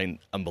 weeks have been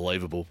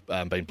unbelievable.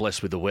 Been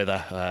blessed with the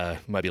weather,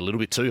 maybe a little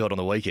bit too hot on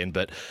the weekend,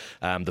 but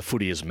the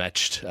footy has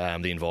matched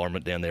the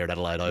environment down there at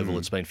Adelaide Oval.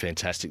 It's been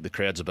fantastic. The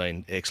crowds have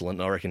been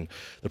excellent. And I reckon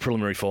the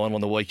preliminary final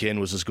on the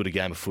weekend was as good a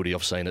game of footy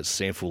I've seen at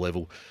SANFL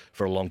level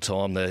for a long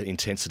time. The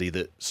intensity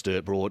that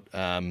Sturt brought,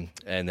 and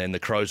then the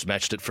Crows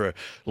matched it for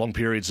long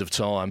periods of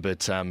time,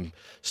 but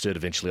Sturt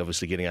eventually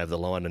obviously getting over the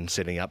line and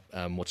setting up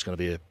what's going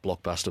to be a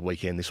blockbuster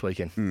weekend this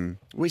weekend.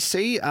 We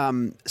see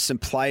some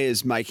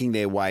players making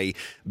their way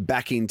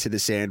back into the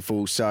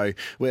SANFL. So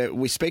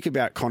we speak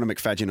about Connor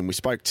McFadden and we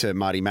spoke to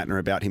Marty Mattner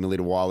about him a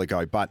little while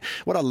ago, but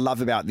what I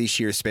love about this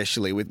year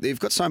especially, they've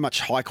got so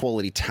much high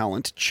quality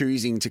talent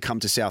choosing to come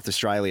to South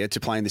Australia to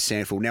play in the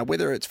SANFL. Now,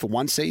 whether it's for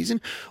one season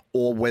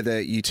or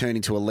whether you turn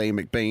into a Liam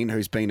McBean,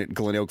 who's been at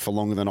Glenelg for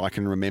longer than I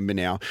can remember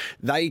now,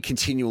 they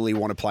continually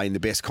want to play in the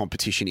best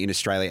competition in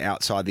Australia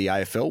outside the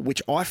AFL,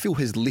 which I feel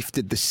has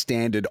lifted the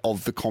standard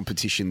of the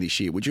competition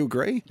this year. Would you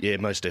agree? Yeah,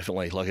 most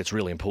definitely. Like, it's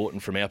really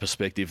important from our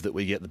perspective that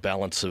we get the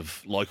balance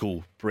of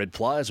local bred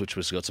players, which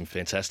we've got some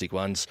fantastic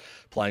ones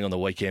playing on the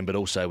weekend, but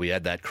also we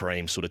add that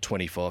cream, sort of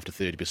 25 to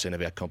 30%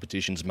 of our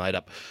competition's made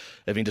up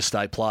of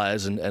interstate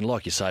players. And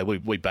like you say,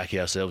 we back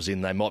ourselves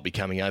in. They might be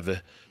coming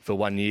over for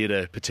 1 year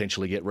to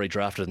potentially get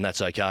redrafted, and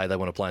that's okay. They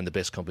want to play in the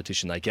best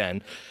competition they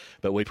can.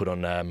 But we put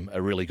on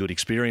a really good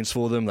experience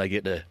for them. They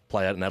get to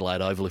play out in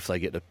Adelaide Oval if they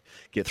get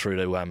through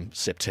to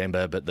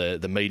September. But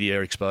the media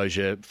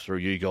exposure through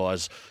you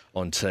guys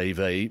on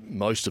TV,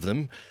 most of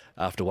them,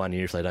 after 1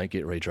 year, if they don't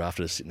get redrafted,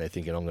 are sitting there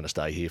thinking, I'm going to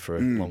stay here for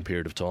a long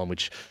period of time,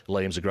 which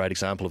Liam's a great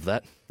example of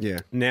that. Yeah.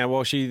 Now,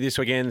 Walshy, this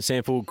weekend,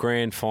 SANFL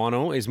Grand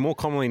Final is more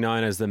commonly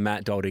known as the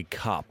Matt Doldig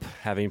Cup,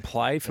 having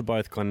played for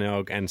both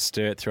Glenelg and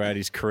Sturt throughout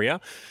his career.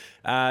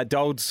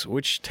 Dolds,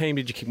 which team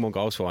did you kick more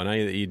goals for? I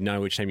know that you'd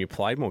know which team you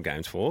played more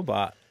games for,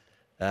 but...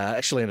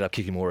 actually ended up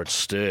kicking more at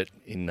Sturt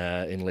in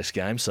less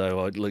games,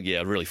 so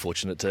really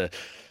fortunate to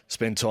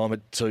spend time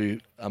at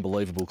two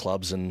unbelievable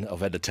clubs, and I've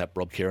had to tap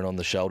Rob Kerrin on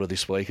the shoulder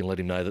this week and let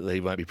him know that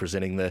he won't be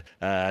presenting the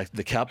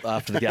cup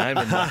after the game.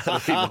 And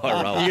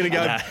You're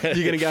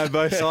going to go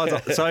both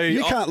sides. So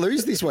you can't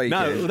lose this week.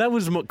 No, that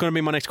was going to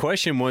be my next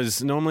question.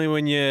 Was normally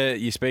when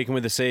you're speaking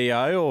with the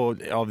CEO or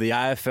of the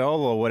AFL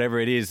or whatever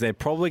it is, they're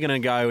probably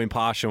going to go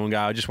impartial and go,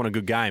 I just want a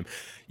good game.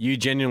 You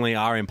genuinely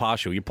are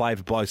impartial. You play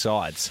for both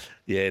sides.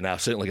 Yeah, no,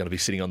 certainly going to be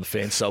sitting on the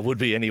fence. So I would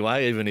be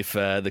anyway, even if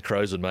the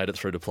Crows had made it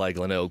through to play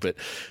Glenelg. But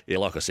yeah,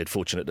 like I said,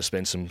 fortunate to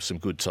spend some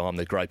good time.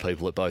 They're great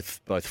people at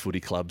both footy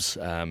clubs.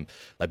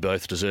 They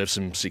both deserve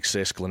some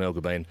success. Glenelg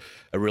have been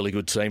a really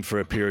good team for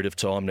a period of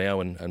time now,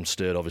 and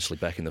Sturt obviously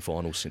back in the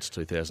finals since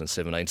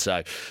 2017.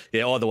 So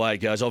yeah, either way it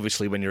goes.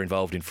 Obviously, when you're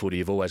involved in footy,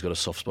 you've always got a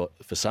soft spot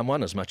for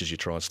someone, as much as you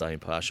try and stay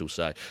impartial.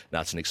 So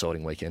no, it's an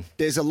exciting weekend.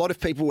 There's a lot of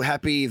people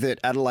happy that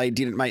Adelaide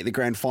didn't make the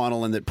grand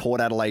final and that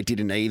Port Adelaide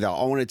didn't either.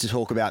 I wanted to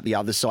talk about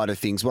the other side of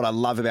things. What I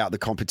love about the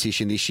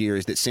competition this year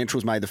is that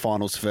Central's made the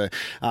finals for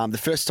the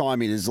first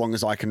time in as long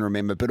as I can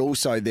remember, but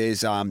also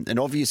there's an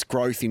obvious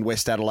growth in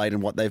West Adelaide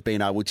and what they've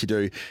been able to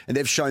do, and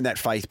they've shown that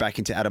faith back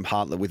into Adam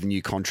Hartlett with a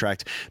new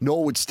contract.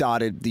 Norwood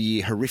started the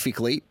year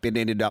horrifically, but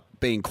ended up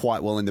being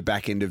quite well in the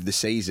back end of the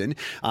season,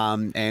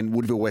 and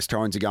Woodville West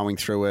Torrens are going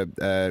through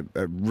a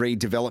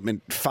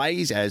redevelopment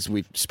phase, as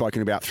we've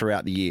spoken about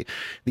throughout the year.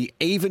 The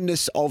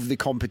evenness of the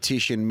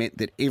competition meant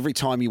that every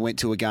time you went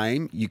to a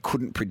game, you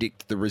couldn't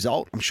predict the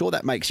result. I'm sure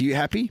that makes you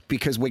happy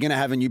because we're going to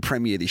have a new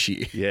premier this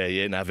year.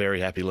 Yeah, no, very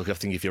happy. Look, I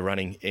think if you're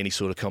running any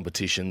sort of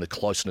competition, the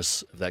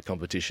closeness of that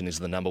competition is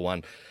the number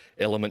one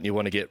element you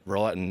want to get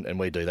right, and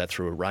we do that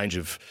through a range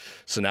of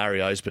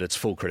scenarios, but it's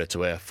full credit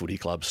to our footy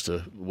clubs,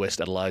 to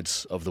West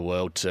Adelaide's of the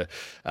world, to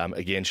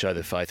again show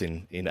their faith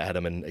in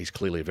Adam, and he's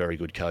clearly a very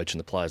good coach and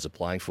the players are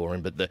playing for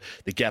him. But the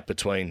gap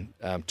between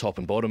top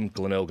and bottom,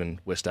 Glenelg and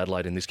West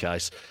Adelaide in this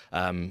case,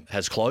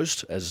 has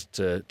closed as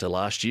to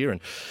last year.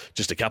 And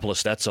just a couple of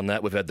stats on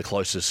that: we've had the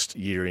closest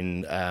year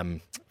in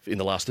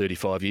the last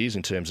 35 years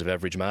in terms of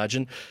average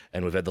margin,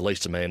 and we've had the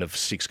least amount of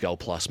 6-goal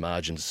plus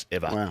margins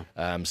ever.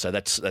 Wow. So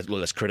that's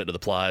credit to the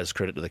players,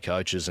 credit to the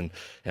coaches, and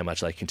how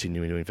much they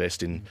continue to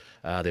invest in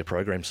their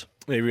programs.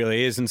 It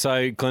really is. And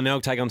so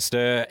Glenelg take on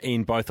Stir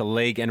in both the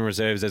league and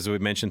reserves, as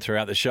we've mentioned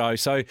throughout the show.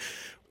 So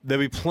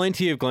there'll be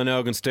plenty of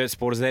Glenelg and Sturt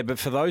supporters there, but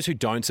for those who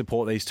don't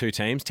support these two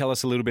teams, tell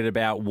us a little bit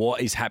about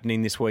what is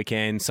happening this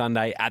weekend,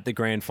 Sunday at the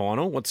grand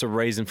final. What's the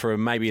reason for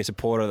maybe a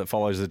supporter that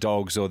follows the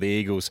Dogs or the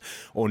Eagles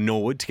or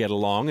Norwood to get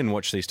along and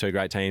watch these two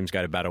great teams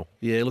go to battle?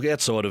 Yeah, look,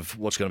 outside of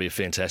what's going to be a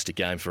fantastic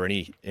game for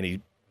any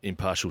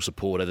impartial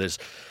supporter, there's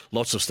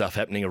lots of stuff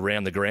happening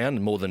around the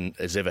ground, more than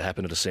has ever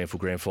happened at a SANFL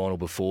Grand Final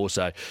before.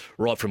 So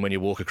right from when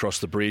you walk across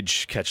the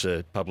bridge, catch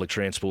the public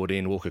transport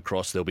in, walk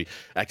across, there'll be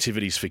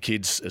activities for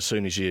kids as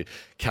soon as you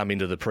come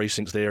into the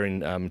precincts there in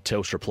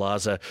Telstra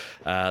Plaza.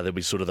 There'll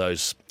be sort of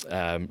those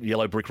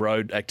yellow brick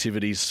road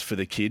activities for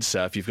the kids.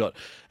 So if you've got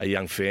a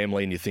young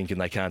family and you're thinking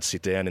they can't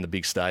sit down in the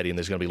big stadium,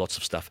 there's going to be lots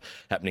of stuff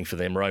happening for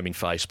them. Roaming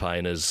face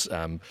painters,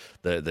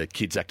 the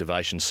kids'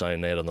 activation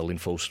scene out on the Lynn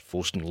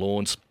Forston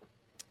lawns.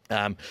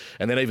 And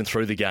then even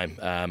through the game,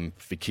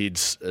 for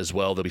kids as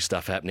well, there'll be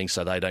stuff happening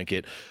so they don't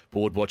get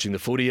bored watching the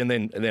footy. And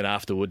then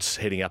afterwards,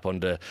 heading up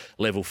onto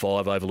level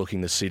 5,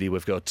 overlooking the city,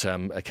 we've got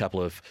a couple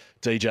of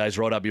DJs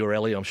right up your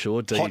alley, I'm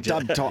sure. Hot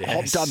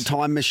Dub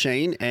Time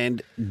Machine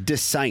and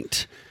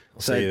Desaint.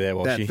 So see you there,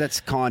 Walshy.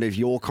 That's kind of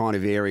your kind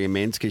of area,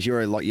 Menz, because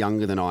you're a lot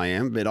younger than I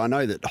am. But I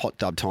know that Hot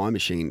Dub Time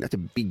Machine, that's a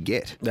big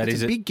get.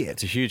 That's a big get.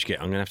 It's a huge get.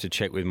 I'm going to have to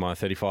check with my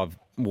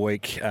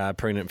 35-week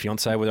pregnant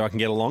fiancée whether I can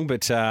get along.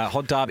 But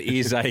Hot Dub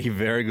is a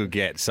very good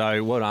get.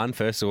 So well done,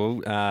 first of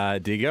all,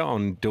 Digger,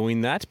 on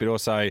doing that. But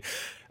also,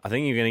 I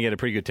think you're going to get a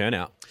pretty good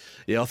turnout.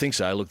 Yeah, I think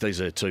so. Look, these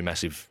are two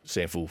massive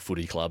SANFL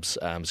footy clubs.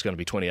 It's going to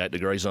be 28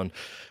 degrees on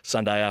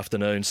Sunday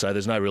afternoon, so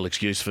there's no real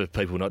excuse for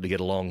people not to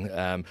get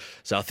along.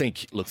 So I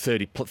think, look,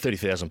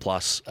 30,000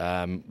 plus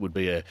would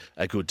be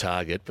a good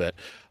target, but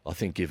I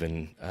think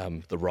given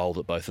the role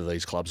that both of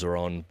these clubs are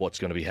on, what's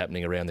going to be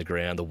happening around the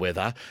ground, the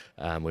weather,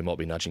 we might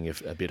be nudging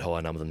a bit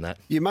higher number than that.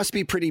 You must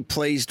be pretty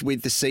pleased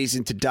with the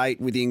season to date,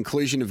 with the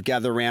inclusion of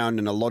Gather Round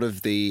and a lot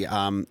of the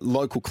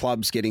local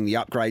clubs getting the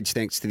upgrades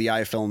thanks to the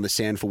AFL and the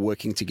SANFL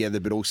working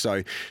together, but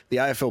also the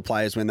AFL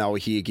players, when they were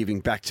here, giving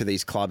back to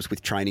these clubs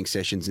with training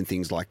sessions and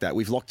things like that.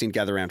 We've locked in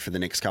Gather Round for the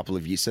next couple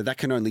of years, so that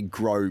can only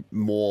grow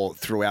more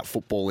throughout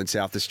football in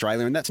South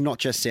Australia. And that's not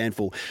just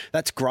SANFL,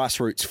 that's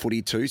grassroots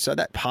footy too. So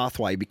that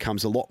pathway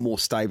becomes a lot more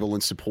stable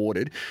and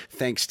supported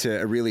thanks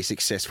to a really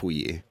successful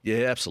year.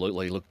 Yeah,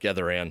 absolutely. Look,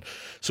 Gather Round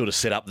sort of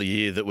set up the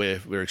year that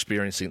we're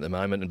experiencing at the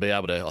moment, and be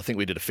able to, I think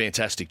we did a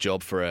fantastic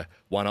job for a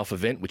one-off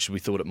event, which we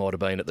thought it might have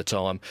been at the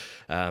time,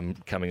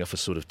 coming off a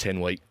sort of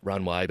 10-week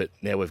runway, but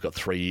now we've got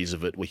 3 years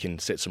of it. We can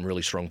set some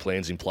really strong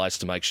plans in place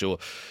to make sure,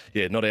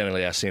 not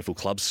only our SANFL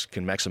clubs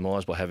can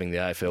maximise by having the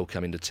AFL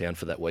come into town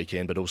for that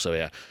weekend, but also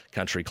our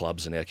country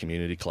clubs and our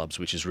community clubs,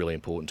 which is really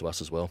important to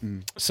us as well.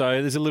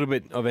 So there's a little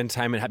bit of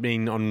entertainment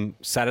happening on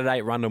Saturday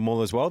at Rundle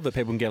Mall as well that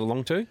people can get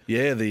along to?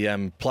 Yeah,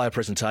 the player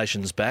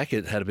presentation's back.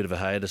 It had a bit of a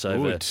hiatus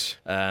over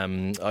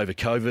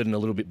COVID and a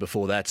little bit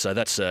before that, so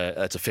that's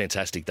a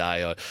fantastic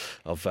day.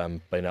 I've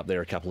been up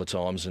there a couple of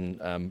times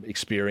and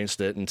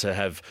experienced it, and to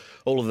have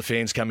all of the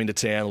fans come into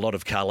town, a lot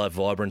of colour,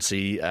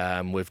 vibrancy.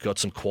 We've got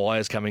some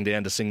choirs coming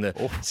down to sing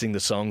the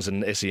songs,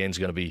 and SEN's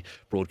going to be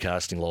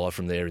broadcasting live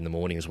from there in the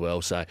morning as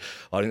well. So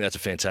I think that's a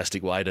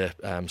fantastic way to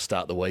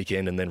start the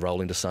weekend and then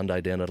roll into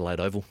Sunday down at Adelaide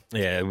Oval.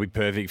 Yeah, it would be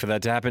perfect for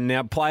that to happen.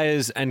 Now,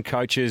 players and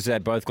coaches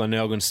at both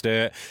Glenelg and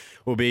Sturt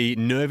will be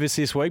nervous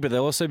this week, but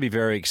they'll also be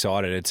very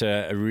excited. It's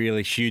a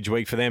really huge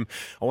week for them.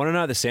 I want to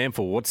know the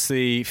SANFL. What's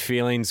the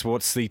feelings?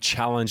 What's the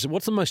challenge?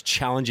 What's the most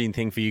challenging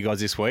thing for you guys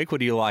this week?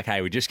 What are you like,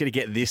 hey, we're just going to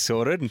get this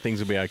sorted and things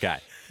will be okay?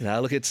 No,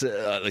 look, it's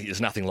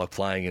nothing like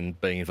playing and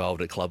being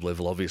involved at club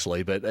level,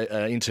 obviously, but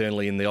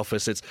internally in the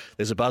office,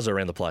 there's a buzz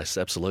around the place,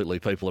 absolutely.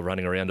 People are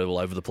running around all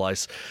over the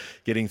place,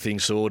 getting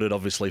things sorted,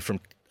 obviously,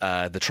 from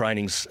the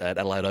trainings at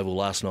Adelaide Oval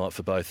last night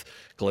for both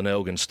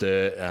Glenelg and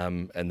Sturt,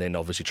 and then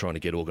obviously trying to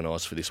get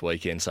organised for this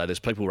weekend. So there's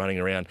people running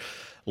around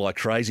like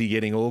crazy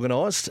getting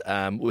organised,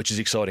 which is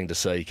exciting to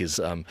see, because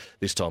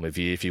this time of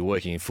year, if you're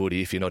working in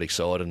footy, if you're not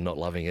excited and not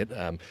loving it,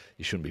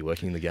 you shouldn't be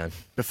working in the game.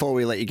 Before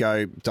we let you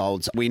go,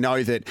 Dolds, we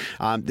know that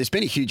there's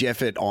been a huge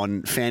effort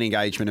on fan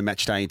engagement and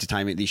matchday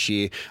entertainment this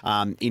year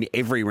in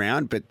every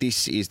round, but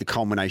this is the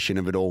culmination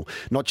of it all,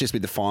 not just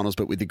with the finals,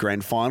 but with the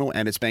grand final,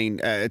 and it's been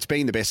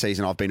the best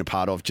season I've been a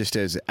part of of just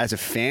as a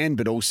fan,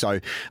 but also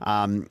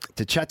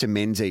to chat to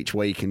Menz each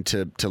week and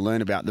to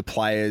learn about the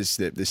players,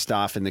 the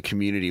staff and the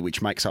community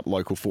which makes up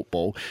local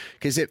football,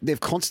 because they've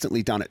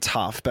constantly done it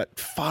tough, but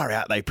far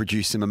out they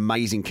produce some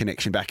amazing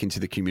connection back into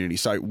the community.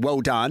 So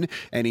well done,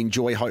 and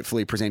enjoy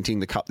hopefully presenting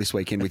the cup this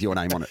weekend with your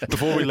name on it.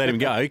 Before we let him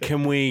go,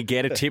 can we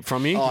get a tip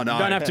from you? Oh, no.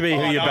 Don't have to be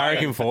who you're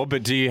barracking for,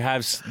 but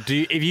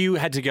if you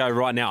had to go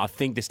right now, I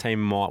think this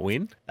team might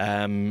win.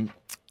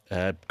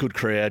 Good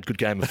crowd, good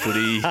game of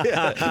footy.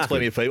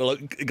 Plenty of people.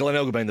 Look,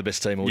 Glenelg have been the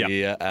best team all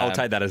year. I'll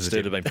take that as a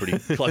tip. Have been pretty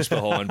close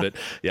behind, but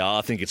yeah,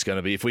 I think it's going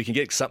to be. If we can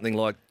get something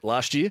like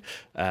last year,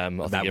 I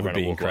think that everyone would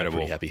be will walk away incredible.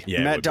 pretty happy.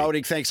 Yeah, Matt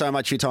Doldig, thanks so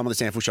much for your time on the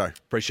SANFL Show.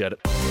 Appreciate it.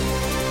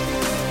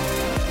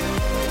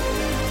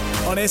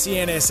 On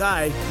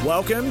SENSA,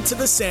 welcome to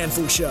the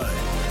SANFL Show.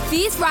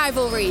 Fierce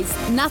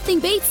rivalries. Nothing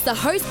beats the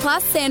Host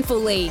Plus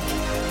SANFL League.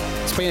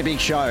 It's been a big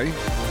show.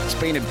 It's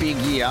been a big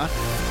year.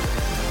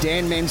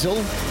 Dan Menzel,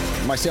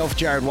 myself,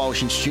 Jarrod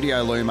Walsh, and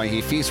Studio Lumo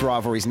here. Fierce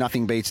rivalries,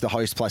 nothing beats the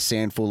Host Plus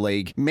SANFL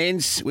League.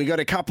 Menz, we got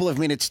a couple of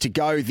minutes to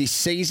go this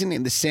season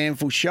in the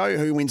SANFL Show.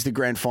 Who wins the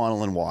grand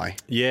final and why?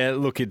 Yeah,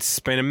 look, it's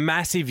been a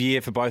massive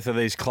year for both of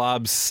these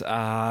clubs.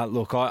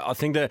 I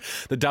think that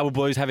the Double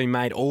Blues, having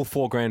made all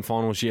 4 grand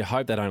finals, you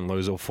hope they don't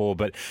lose all 4,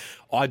 but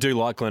I do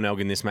like Glenelg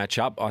in this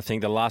matchup. I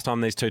think the last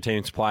time these two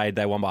teams played,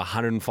 they won by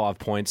 105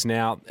 points.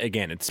 Now,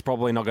 again, it's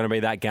probably not going to be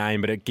that game,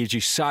 but it gives you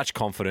such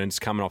confidence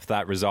coming off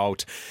that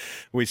result.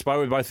 We spoke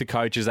with both the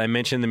coaches. They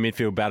mentioned the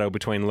midfield battle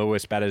between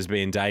Lewis,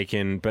 Battersby and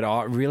Dakin, but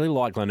I really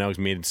like Glenelg's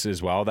mids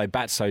as well. They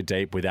bat so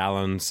deep with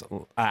Allen,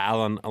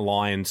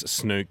 Lyons,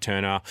 Snook,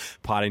 Turner,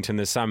 Partington.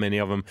 There's so many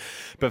of them.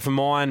 But for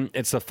mine,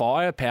 it's the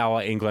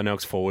firepower in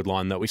Glenelg's forward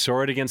line that we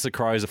saw it against the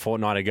Crows a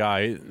fortnight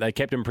ago. They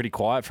kept them pretty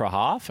quiet for a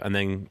half, and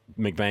then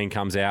McBean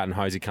comes out and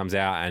Hosey comes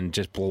out and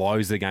just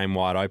blows the game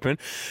wide open.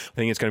 I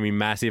think it's going to be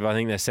massive. I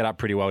think they're set up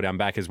pretty well down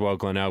back as well,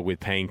 Glenelg with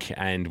Pink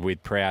and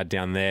with Proud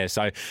down there.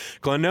 So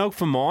Glenelg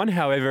for mine.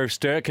 However, if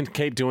Sturt can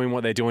keep doing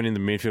what they're doing in the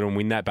midfield and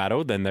win that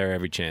battle, then they're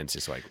every chance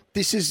this week.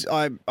 This is,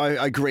 I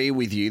agree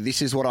with you.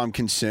 This is what I'm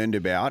concerned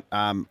about.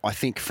 I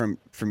think from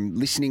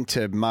listening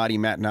to Marty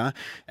Matner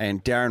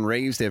and Darren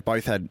Reeves, they've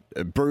both had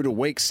brutal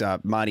weeks.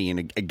 Marty in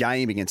a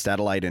game against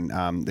Adelaide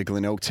and the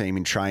Glenelg team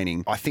in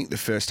training. I think the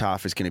first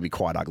half is going to be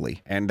quite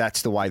ugly. And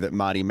that's the way that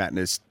Marty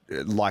Matner's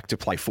like to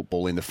play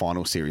football in the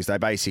final series. They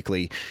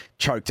basically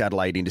choked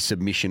Adelaide into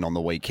submission on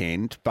the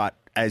weekend. But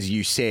as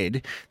you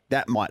said,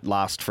 that might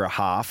last for a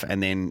half,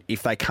 and then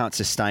if they can't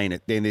sustain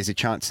it, then there's a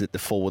chance that the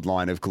forward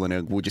line of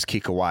Glenelg will just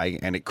kick away,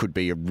 and it could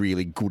be a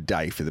really good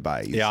day for the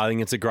Bays. Yeah, I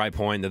think it's a great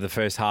point that the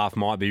first half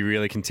might be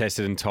really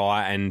contested and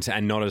tight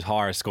and not as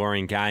high a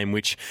scoring game,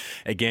 which,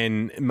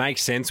 again,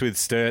 makes sense with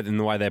Sturt and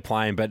the way they're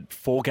playing, but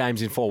 4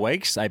 games in 4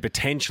 weeks, they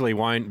potentially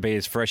won't be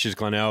as fresh as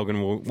Glenelg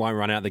and won't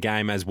run out the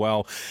game as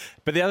well.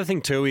 But the other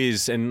thing too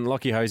is, and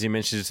Lockie Hosey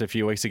mentioned this a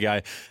few weeks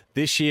ago,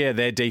 this year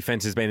their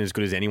defence has been as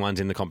good as anyone's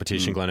in the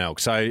competition, Glenelg.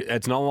 So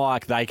it's not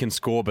like they can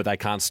score but they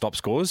can't stop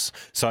scores.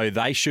 So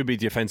they should be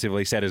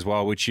defensively set as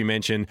well, which you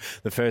mentioned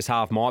the first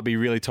half might be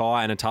really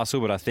tight and a tussle,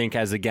 but I think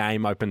as the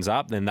game opens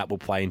up, then that will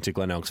play into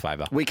Glenelg's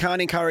favour. We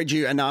can't encourage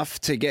you enough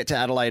to get to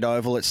Adelaide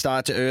Oval. It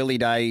starts early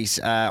days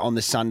on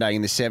the Sunday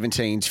in the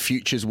 17s.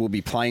 Futures will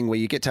be playing where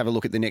you get to have a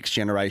look at the next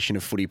generation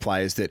of footy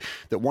players that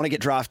want to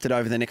get drafted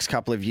over the next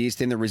couple of years,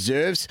 then the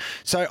reserves.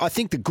 So I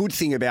think the good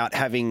thing about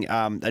having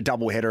a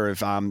double header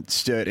of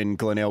Sturt and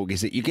Glenelg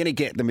is that you're going to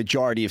get the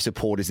majority of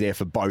supporters there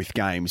for both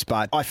games.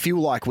 But I feel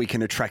like we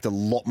can attract a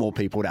lot more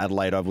people to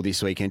Adelaide Oval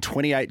this weekend.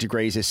 28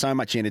 degrees. There's so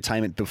much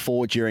entertainment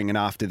before, during and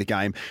after the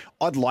game.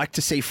 I'd like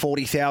to see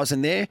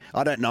 40,000 there.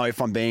 I don't know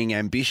if I'm being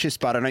ambitious,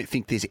 but I don't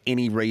think there's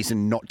any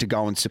reason not to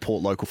go and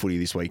support local footy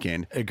this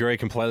weekend. Agree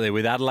completely.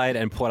 With Adelaide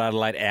and Port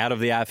Adelaide out of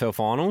the AFL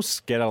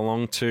finals, get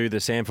along to the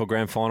SANFL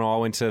Grand Final. I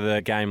went to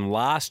the game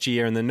last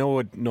year, and the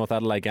North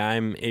Adelaide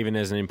game, even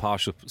as an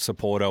impartial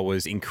supporter,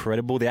 was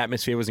incredible. The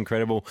atmosphere was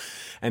incredible.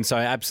 And so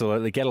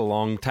absolutely get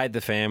along, take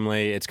the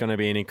family. It's going to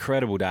be an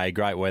incredible day,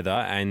 great weather,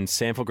 and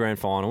SANFL Grand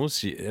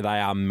Finals, they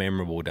are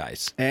memorable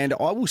days. And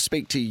I will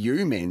speak to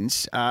you,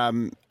 Menz,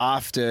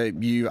 after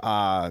you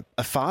are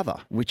a father,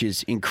 which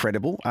is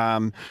incredible.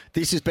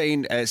 This has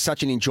been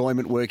such an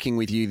enjoyment working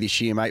with you this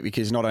year, mate,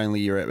 because not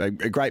only you're a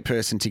great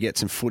person to get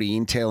some footy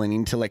intel and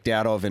intellect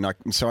out of, and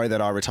I'm sorry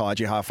that I retired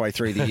you halfway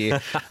through the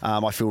year.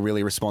 I feel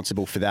really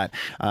responsible for that.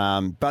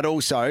 But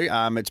also,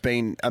 it's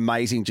been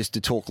amazing just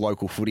to talk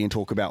local footy and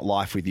talk about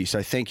life with you.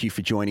 So thank you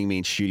for joining me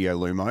in Studio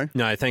Lumo.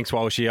 No, thanks,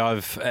 Walshy.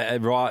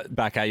 I've right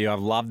back at you.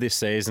 I've loved this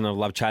season. I've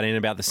loved chatting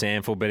about the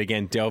SANFL, but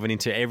again, delving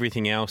into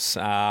everything else.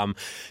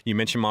 You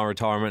mentioned my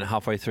retirement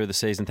halfway through the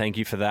season. Thank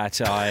you for that.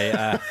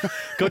 I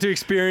got to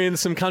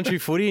experience some country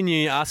footy, and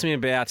you asked me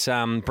about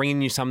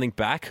bringing you something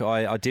back.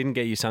 I didn't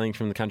get you something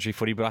from the country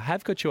footy, but I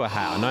have got you a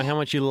hat. I know how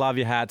much you love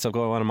your hats. I've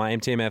got one of my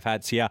MTMF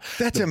hats here.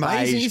 That's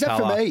amazing. Is that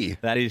for me?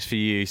 That is for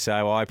you.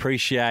 So I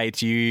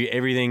appreciate you,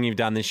 everything you've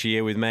done this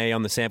year with me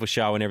on the SANFL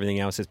show and everything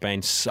else. It's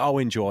been so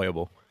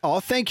enjoyable. Oh,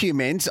 thank you,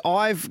 Menz.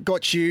 I've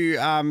got you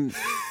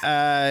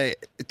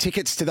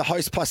tickets to the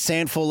Host Plus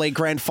SANFL League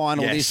Grand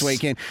Final this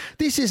weekend.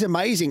 This is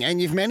amazing, and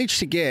you've managed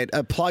to get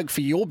a plug for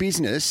your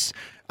business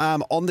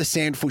on the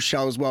SANFL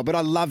show as well. But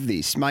I love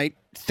this, mate.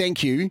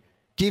 Thank you.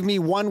 Give me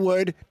one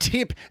word,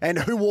 tip, and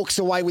who walks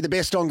away with the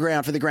best on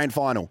ground for the grand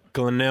final?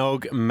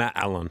 Glenelg, Matt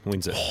Allen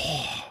wins it.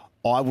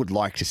 I would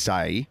like to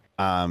say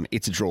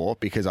it's a draw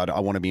because I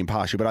want to be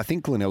impartial, but I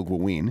think Glenelg will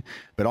win.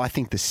 But I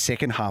think the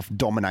second half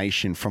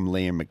domination from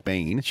Liam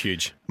McBean It's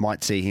huge.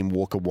 might see him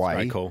walk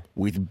away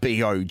with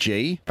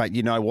BOG. But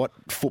you know what?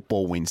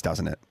 Football wins,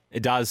 doesn't it?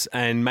 It does,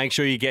 and make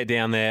sure you get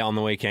down there on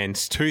the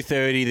weekends.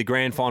 2:30, the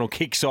grand final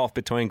kicks off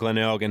between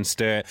Glenelg and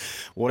Sturt.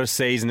 What a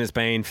season it's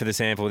been for the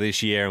SANFL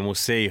this year, and we'll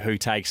see who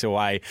takes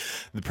away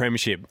the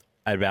premiership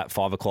at about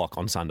 5 o'clock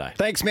on Sunday.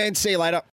 Thanks, man. See you later.